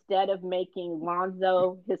instead of making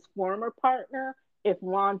Lonzo his former partner, if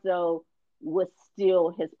Lonzo was still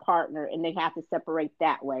his partner and they have to separate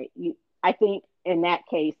that way. I think in that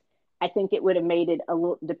case, I think it would have made it a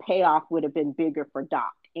little, the payoff would have been bigger for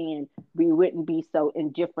Doc, and we wouldn't be so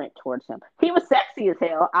indifferent towards him. He was sexy as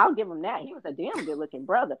hell. I'll give him that. He was a damn good looking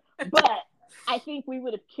brother. But I think we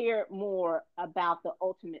would have cared more about the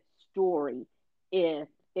ultimate story if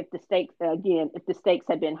the stakes, again, if the stakes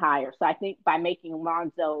had been higher. So I think by making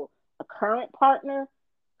Lonzo a current partner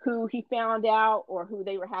who he found out or who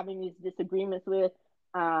they were having these disagreements with,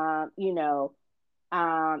 you know,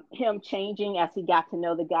 him changing as he got to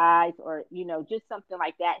know the guys, or just something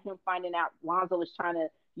like that. Him finding out Lonzo was trying to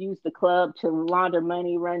use the club to launder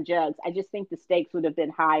money, run jugs. I just think the stakes would have been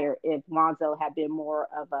higher if Lonzo had been more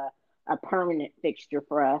of a permanent fixture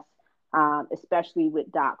for us, especially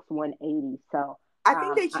with Doc's 180. So I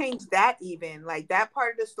think they changed that, even like that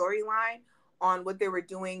part of the storyline on what they were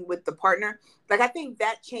doing with the partner. Like I think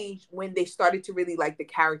that changed when they started to really like the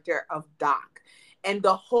character of Doc, and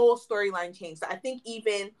the whole storyline changed. I think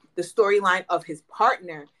even the storyline of his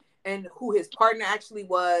partner and who his partner actually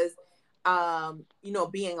was,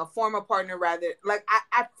 being a former partner, rather, like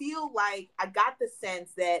I feel like I got the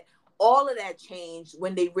sense that all of that changed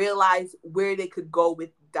when they realized where they could go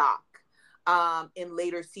with Doc in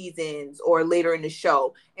later seasons or later in the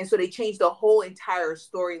show. And so they changed the whole entire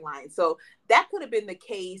storyline. So that could have been the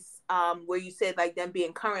case, where you said like them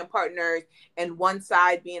being current partners and one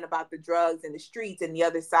side being about the drugs and the streets and the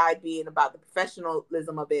other side being about the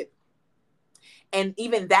professionalism of it. And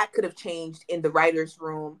even that could have changed in the writer's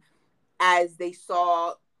room as they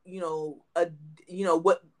saw,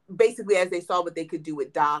 what basically as they saw what they could do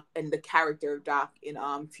with Doc and the character of Doc in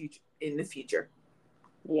the future.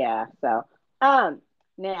 Yeah. So,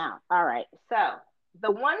 now, all right. So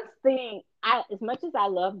the one thing, as much as I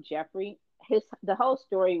love Jeffrey, the whole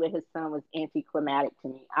story with his son was anticlimactic to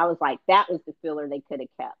me. I was like, that was the filler they could have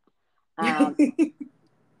kept. Um,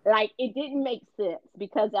 like it didn't make sense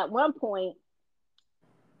because at one point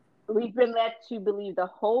we've been led to believe the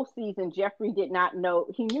whole season Jeffrey did not know.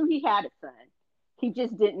 He knew he had a son. He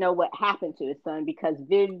just didn't know what happened to his son because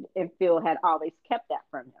Viv and Phil had always kept that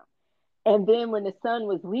from him. And then when the son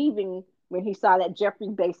was leaving, when he saw that Jeffrey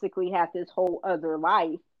basically had this whole other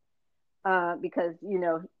life, because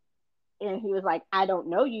and he was like, "I don't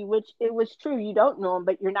know you," which it was true. You don't know him,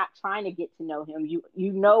 but you're not trying to get to know him.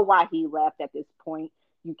 You know why he left at this point.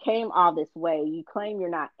 You came all this way. You claim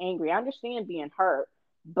you're not angry. I understand being hurt,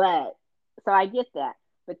 but so I get that.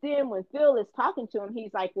 But then when Phil is talking to him,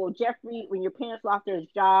 he's like, "Well, Jeffrey, when your parents lost their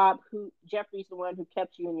job, who Jeffrey's the one who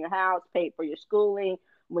kept you in your house, paid for your schooling.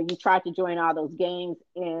 When you tried to join all those gangs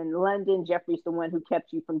in London, Jeffrey's the one who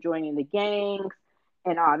kept you from joining the gangs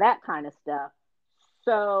and all that kind of stuff."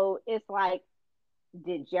 So it's like,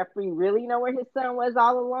 did Jeffrey really know where his son was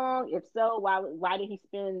all along? If so, why did he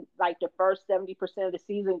spend like the first 70% of the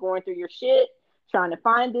season going through your shit trying to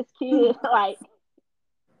find this kid? Like,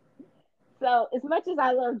 so as much as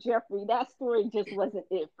I love Jeffrey, that story just wasn't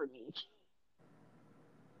it for me.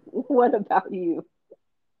 What about you?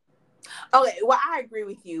 Okay, well, I agree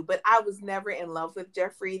with you, but I was never in love with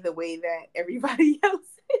Jeffrey the way that everybody else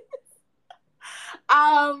is.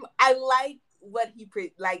 I like what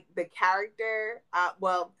like the character.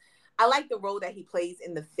 Well, I like the role that he plays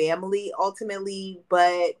in the family ultimately,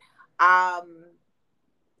 but um,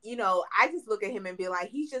 I just look at him and be like,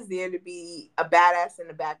 he's just there to be a badass in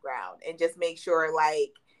the background and just make sure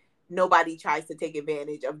like nobody tries to take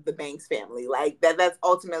advantage of the Banks family. Like that's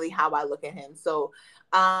ultimately how I look at him. So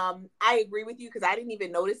I agree with you because I didn't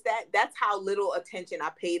even notice that. That's how little attention I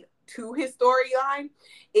paid to his storyline,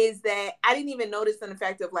 is that I didn't even notice in the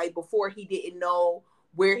fact of like before he didn't know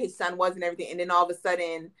where his son was and everything. And then all of a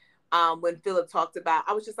sudden, when Philip talked about,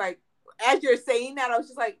 I was just like, as you're saying that, I was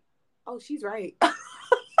just like, oh, she's right.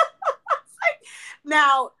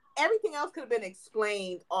 Now, everything else could have been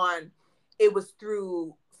explained on, it was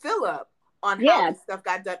through Philip on how Yeah, this stuff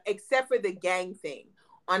got done, except for the gang thing,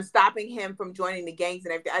 on stopping him from joining the gangs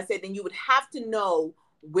and everything. I said, then you would have to know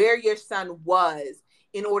where your son was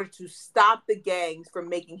in order to stop the gangs from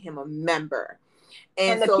making him a member.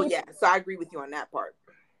 And and the so, people yeah, so I agree with you on that part.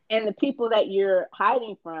 and the people that you're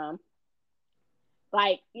hiding from,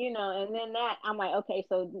 like and then that I'm like, okay,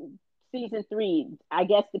 so season 3, I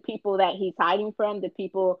guess the people that he's hiding from, the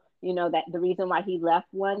people that the reason why he left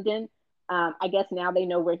London, I guess now they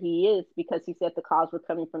know where he is because he said the calls were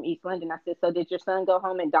coming from East London. I said, so did your son go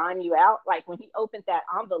home and dime you out? Like when he opened that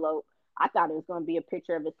envelope, I thought it was going to be a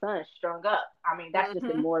picture of his son strung up. I mean, that's just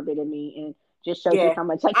Mm-hmm. morbid in me and just shows you Yeah, how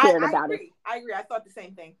much I I, cared I about his. agree. I agree. I thought the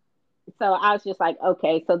same thing. So I was just like,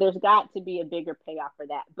 okay, so there's got to be a bigger payoff for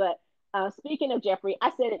that. But speaking of Jeffrey,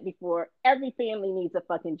 I said it before. Every family needs a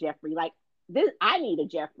fucking Jeffrey. Like this, I need a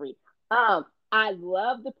Jeffrey. Um, I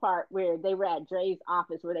love the part where they were at Dre's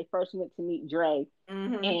office where they first went to meet Dre.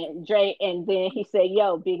 Mm-hmm. And Dre, and then he said,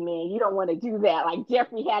 "Yo, big man, you don't want to do that." Like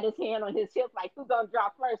Jeffrey had his hand on his hip, like, "Who's gonna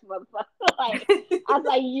drop first, motherfucker?" Like I was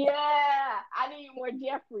like, "Yeah, I need more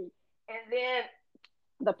Jeffrey." And then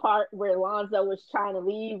the part where Lonzo was trying to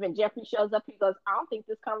leave and Jeffrey shows up, he goes, "I don't think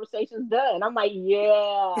this conversation's done." I'm like,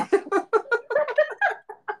 "Yeah."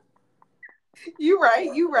 You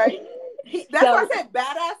right. You right. That's why So I said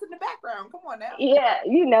badass in the background. Come on now. yeah,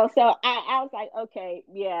 so I was like, okay,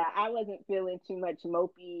 yeah, I wasn't feeling too much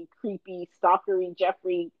mopey, creepy, stalkery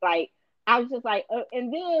Jeffrey. Like, I was just like,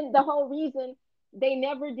 and then the whole reason they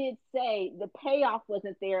never did say the payoff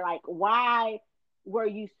wasn't there. Like, why were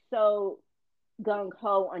you so gung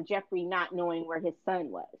ho on Jeffrey not knowing where his son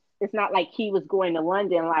was? It's not like he was going to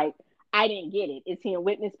London. Like, I didn't get it. Is he in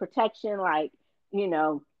witness protection? Like, you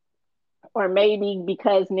know, or maybe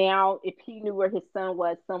because now if he knew where his son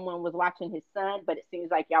was, someone was watching his son, but it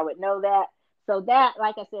seems like y'all would know that. So that,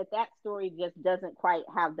 like I said, that story just doesn't quite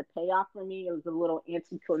have the payoff for me. It was a little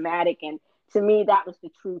anticlimactic, and to me that was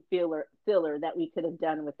the true filler that we could have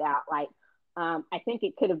done without. Like, I think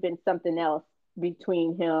it could have been something else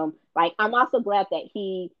between him. Like, I'm also glad that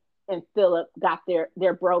he and Philip got their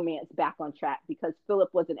bromance back on track, because Philip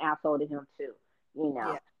was an asshole to him too, you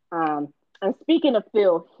know. Yeah. And speaking of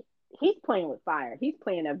Phil, he's playing with fire. He's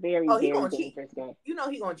playing a very, Oh, he very gonna cheat. dangerous game. You know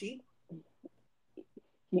he gonna cheat.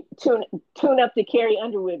 Tune up to Carrie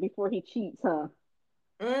Underwood before he cheats, huh?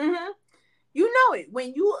 Mm-hmm. You know it.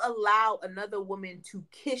 When you allow another woman to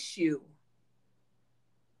kiss you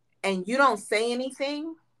and you don't say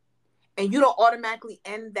anything and you don't automatically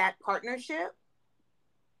end that partnership,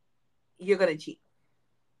 you're gonna cheat.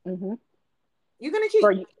 Mm-hmm. You're gonna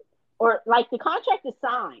Or, cheat. or like the contract is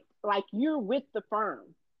signed, like you're with the firm.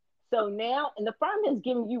 So now, and the firm has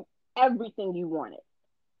given you everything you wanted.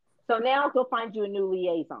 So now go find you a new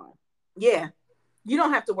liaison. Yeah. You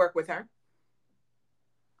don't have to work with her.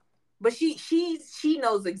 But she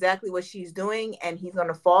knows exactly what she's doing, and he's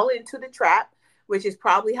gonna fall into the trap, which is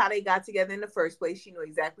probably how they got together in the first place. She knew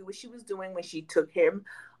exactly what she was doing when she took him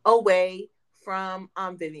away from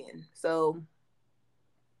Vivian. So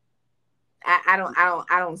I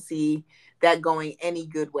don't see that going any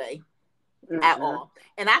good way at Mm-mm. all.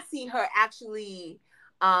 And I see her actually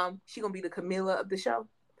she gonna be the Camilla of the show.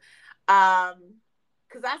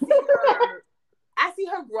 Because I see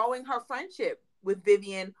her growing her friendship with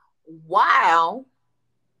Vivian while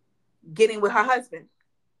getting with her husband.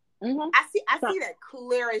 Mm-hmm. I see that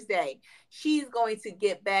clear as day. She's going to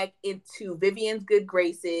get back into Vivian's good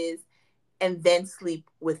graces and then sleep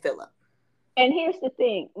with Philip. And here's the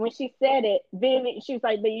thing: when she said it, Vivian, she was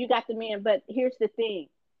like, "But you got the man." But here's the thing: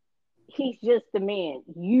 he's just the man.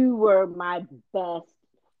 You were my best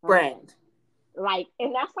friend. Friend. Like,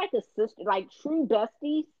 and that's like a sister, like true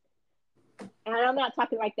besties. And I'm not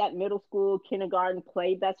talking like that middle school, kindergarten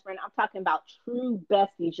play best friend. I'm talking about true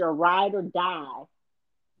besties, your ride or die.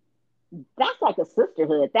 That's like a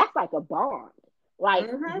sisterhood. That's like a bond. Like,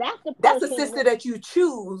 Mm-hmm. that's the That's a person. sister that you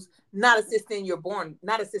choose, not a sister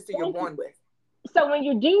not a sister you're Thank you. born with. So when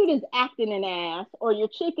your dude is acting an ass, or your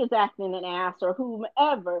chick is acting an ass, or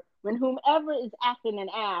whomever, when whomever is acting an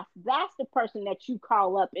ass, that's the person that you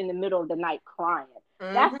call up in the middle of the night crying.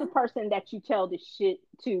 That's the Mm-hmm. person that you tell the shit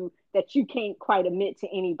to that you can't quite admit to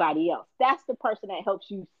anybody else. That's the person that helps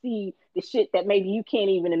you see the shit that maybe you can't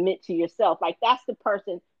even admit to yourself. Like, that's the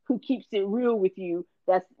person who keeps it real with you.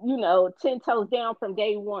 That's, 10 toes down from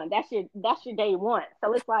day one. That's your day one.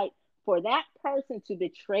 So it's like, for that person to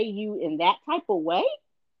betray you in that type of way,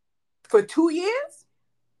 For 2 years?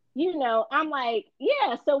 I'm like,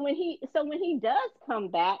 yeah. So when he does come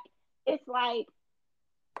back, it's like,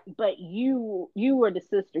 but you were the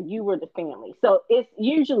sister, you were the family. So it's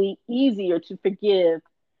usually easier to forgive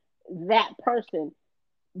that person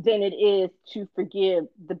than it is to forgive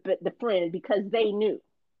the friend, because they knew.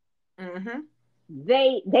 Mm-hmm.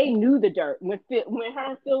 They knew the dirt. When her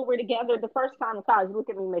and Phil were together the first time in college, look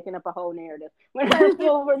at me making up a whole narrative. When her and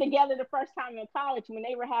Phil were together the first time in college, when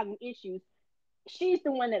they were having issues, she's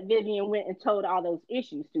the one that Vivian went and told all those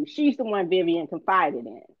issues to. She's the one Vivian confided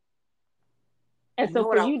in. And You so know for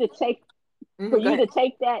what I you to take for Go you ahead. to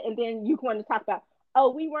take that, and then you want to talk about,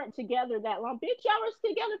 oh, we weren't together that long. Bitch, y'all was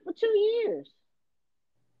together for 2 years.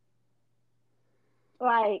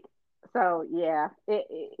 Like, so yeah,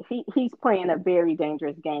 he's playing a very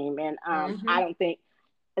dangerous game, and I Mm-hmm. don't think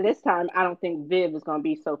this time I don't think Viv is going to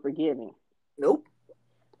be so forgiving. Nope.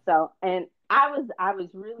 So, and I was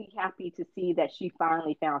really happy to see that she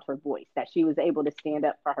finally found her voice, that she was able to stand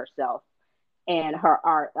up for herself and her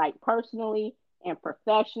art, like personally and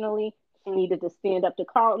professionally. she needed to stand up to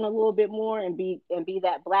Carlton a little bit more and be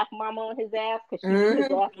that black mama on his ass because she knew his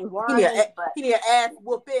Mm-hmm. ass was lying. But He need an ass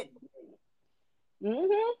whooping. hmm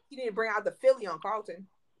He need to bring out the Philly on Carlton.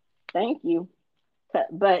 thank you. But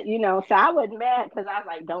so I wasn't mad because I was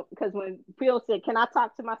like, don't. Because when Phil said, "Can I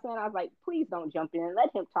talk to my son?" I was like, "Please don't jump in.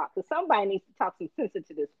 Let him talk. Because somebody needs to talk some sense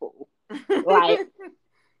into this fool." Like,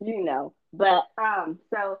 But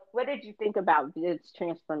so what did you think about Vid's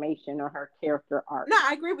transformation or her character arc? No,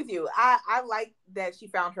 I agree with you. I like that she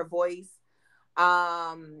found her voice,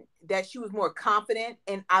 that she was more confident,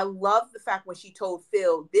 and I love the fact when she told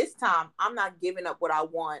Phil, this time I'm not giving up what I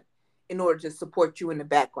want in order to support you in the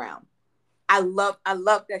background. I love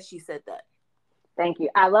that she said that. Thank you.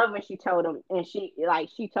 I love when she told him, and she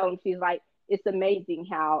told him, she's like, it's amazing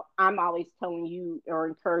how I'm always telling you or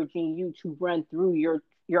encouraging you to run through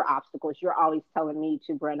your obstacles. You're always telling me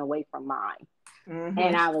to run away from mine. Mm-hmm.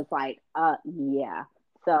 And I was like, yeah.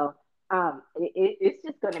 So it's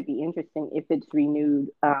just going to be interesting if it's renewed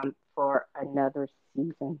for another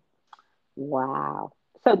season. Wow.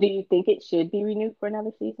 So do you think it should be renewed for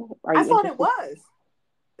another season? Are I you thought it interested? was.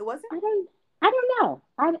 It wasn't. I don't know.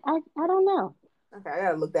 I don't know. Okay, I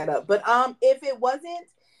gotta look that up. But if it wasn't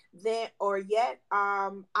then or yet,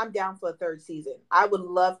 I'm down for a third season. I would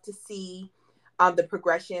love to see the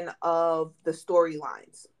progression of the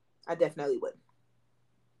storylines. I definitely would.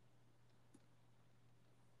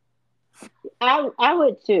 I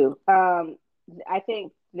would too. I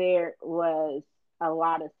think there was a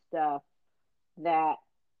lot of stuff that.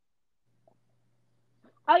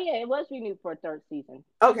 Oh yeah, it was renewed for a third season.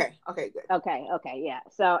 Okay, okay, good. Okay, yeah.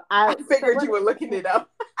 So I so figured what? you were looking it up.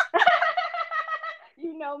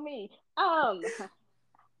 You know me.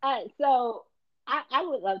 So I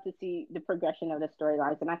would love to see the progression of the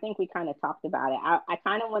storylines, and I think we kind of talked about it. I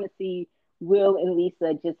kind of want to see Will and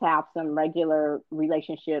Lisa just have some regular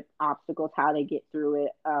relationship obstacles, how they get through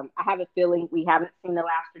it. I have a feeling we haven't seen the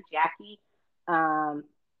last of Jackie. Um,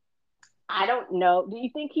 I don't know. Do you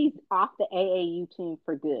think he's off the AAU team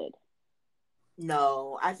for good?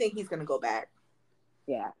 No, I think he's gonna go back.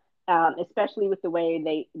 Yeah. Especially with the way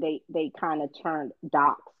they kind of turned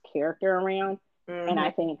Doc's character around, and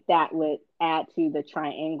I Hmm. think that would add to the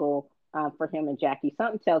triangle for him and Jackie.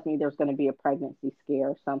 Something tells me there's going to be a pregnancy scare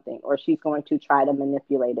or something, or she's going to try to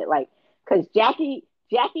manipulate it, like because Jackie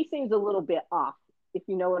seems a little bit off, if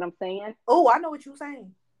you know what I'm saying. Oh, I know what you're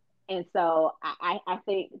saying. And so I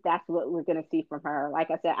think that's what we're going to see from her. Like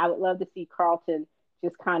I said, I would love to see Carlton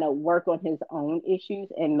just kind of work on his own issues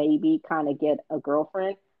and maybe kind of get a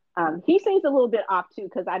girlfriend. He seems a little bit off too,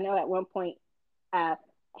 because I know at one point uh,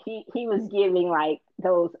 he was giving like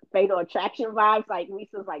those fatal attraction vibes. Like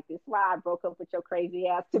Lisa's like, this is why I broke up with your crazy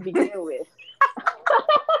ass to begin with.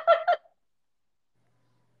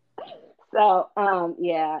 So,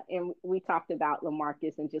 yeah, and we talked about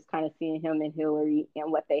Lamarcus and just kind of seeing him and Hillary and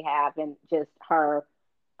what they have, and just her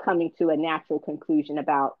coming to a natural conclusion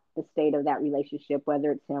about the state of that relationship,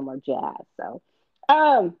 whether it's him or Jazz. So,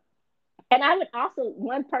 um, and I would also,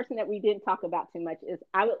 one person that we didn't talk about too much is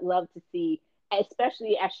I would love to see,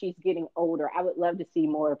 especially as she's getting older, I would love to see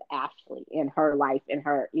more of Ashley in her life and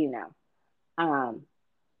um,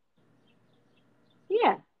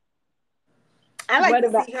 yeah. I like What to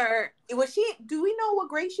about see her. Was she? Do we know what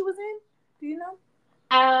grade she was in? Do you know?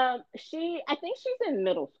 I think she's in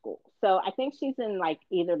middle school. So I think she's in like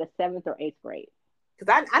either the seventh or eighth grade.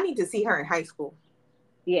 Because I need to see her in high school.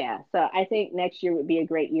 Yeah. So I think next year would be a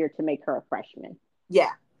great year to make her a freshman.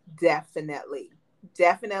 Yeah, definitely.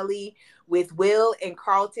 Definitely with Will and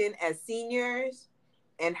Carlton as seniors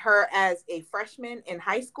and her as a freshman in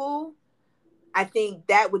high school, I think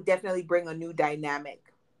that would definitely bring a new dynamic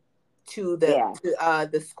to Yeah.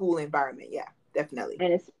 the school environment. Yeah, definitely.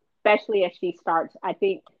 And especially as she starts, I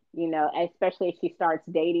think, especially as she starts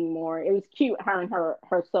dating more. It was cute, her and her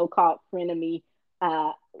so-called frenemy.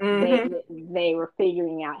 Uh, they Mm-hmm. they were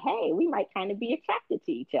figuring out, hey, we might kind of be attracted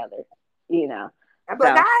to each other, you know. I'm like,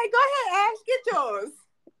 all So right, go ahead, Ash, get yours.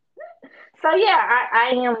 So yeah, I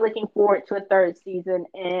am looking forward to a third season,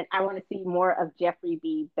 and I want to see more of Jeffrey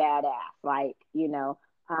be badass. Like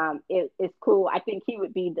it's cool. I think he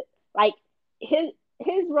would be like his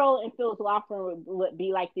role in Phil's law firm would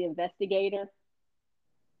be like the investigator.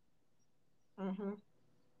 Mm-hmm.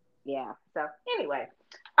 Yeah. So anyway,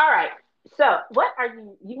 all right. So what are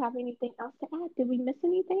you have anything else to add? Did we miss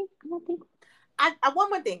anything? I don't think. I one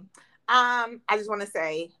more thing. I just want to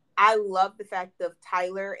say I love the fact of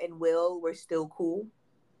Tyler and Will were still cool.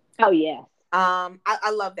 Oh yes.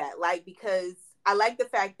 I love that. Like because I like the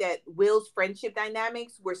fact that Will's friendship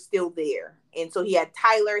dynamics were still there. And so he had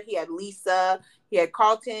Tyler, he had Lisa, he had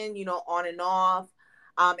Carlton, on and off.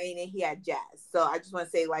 And then he had Jazz. So I just want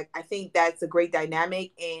to say, like, I think that's a great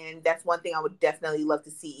dynamic, and that's one thing I would definitely love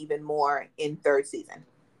to see even more in third season.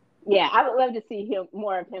 Yeah, I would love to see him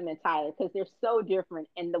more of him and Tyler because they're so different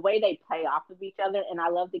and the way they play off of each other. And I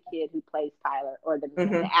love the kid who plays Tyler or the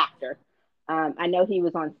Mm-hmm. actor. I know he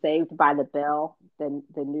was on Saved by the Bell, the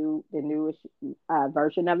newish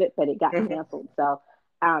version of it, but it got Mm-hmm. canceled. So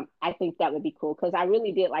I think that would be cool because I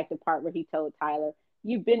really did like the part where he told Tyler,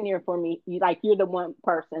 "You've been there for me. You're the one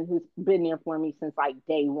person who's been there for me since like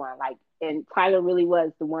day one." Like, and Tyler really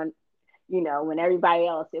was the one, when everybody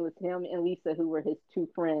else, it was him and Lisa who were his two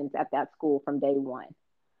friends at that school from day one.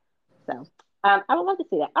 So I would love to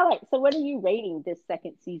see that. All right. So what are you rating this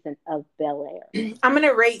second season of Bel Air? I'm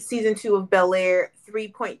gonna rate season 2 of Bel Air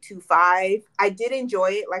 3.25. I did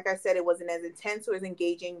enjoy it. Like I said, it wasn't as intense or as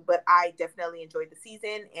engaging, but I definitely enjoyed the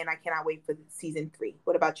season, and I cannot wait for season 3.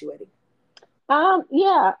 What about you, Eddie?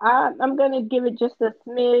 Yeah, I'm gonna give it just a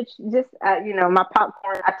smidge. Just my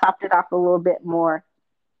popcorn, I topped it off a little bit more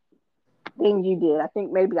than you did. I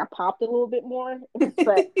think maybe I popped a little bit more,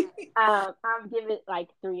 but I'm give it like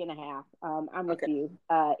 3.5. I'm with Okay. you.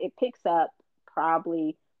 It picks up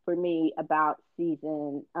probably for me about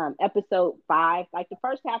season episode 5. Like the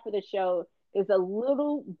first half of the show is a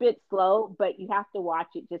little bit slow, but you have to watch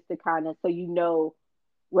it just to kind of so you know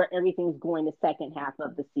where everything's going the second half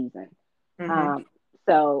of the season. Mm-hmm. Um,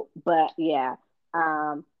 but yeah,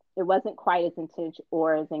 it wasn't quite as intense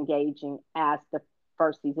or as engaging as the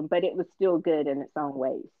first season, but it was still good in its own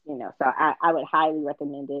ways. So I would highly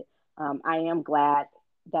recommend it. I am glad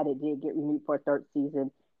that it did get renewed for a third season,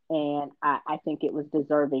 and I think it was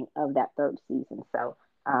deserving of that third season. So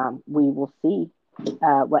we will see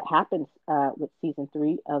what happens with season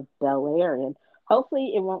 3 of Bel Air, and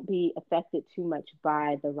hopefully it won't be affected too much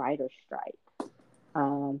by the writer's strike.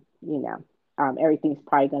 Everything's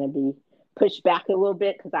probably going to be pushed back a little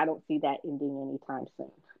bit because I don't see that ending anytime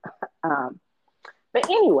soon. Um, but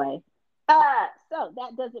anyway, so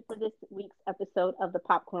that does it for this week's episode of the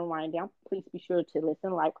Popcorn Wind Down. Please be sure to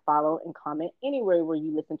listen, like, follow, and comment anywhere where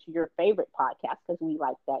you listen to your favorite podcast because we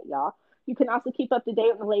like that, y'all. You can also keep up to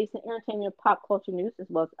date on the latest in entertainment and pop culture news as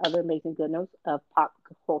well as other amazing good news of pop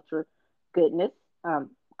culture goodness.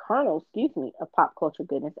 Kernel, excuse me, of pop culture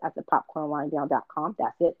goodness at the popcornwinddown.com.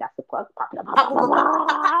 That's it. That's the plug. Pop, pop, pop, Pop, pop, pop, pop, pop,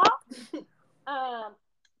 pop, pop. pop.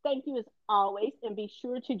 Thank you as always, and be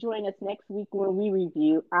sure to join us next week when we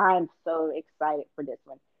review. I'm so excited for this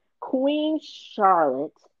one. Queen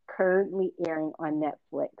Charlotte, currently airing on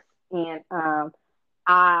Netflix, and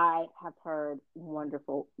I have heard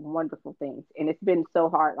wonderful, wonderful things, and it's been so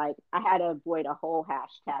hard. Like I had to avoid a whole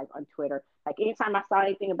hashtag on Twitter. Like anytime I saw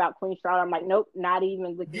anything about Queen Charlotte, I'm like, nope, not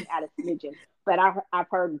even looking at a smidgen. But I've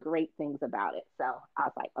heard great things about it, so I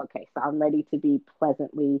was like, okay, so I'm ready to be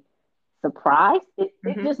pleasantly surprised. It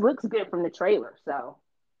Mm-hmm. just looks good from the trailer, so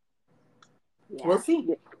We'll yeah, see.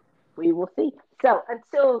 we will see. So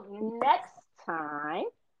until next time,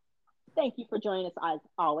 thank you for joining us as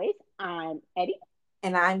always. I'm Eddie.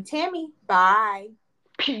 And I'm Tammy. Bye.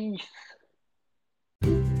 Peace.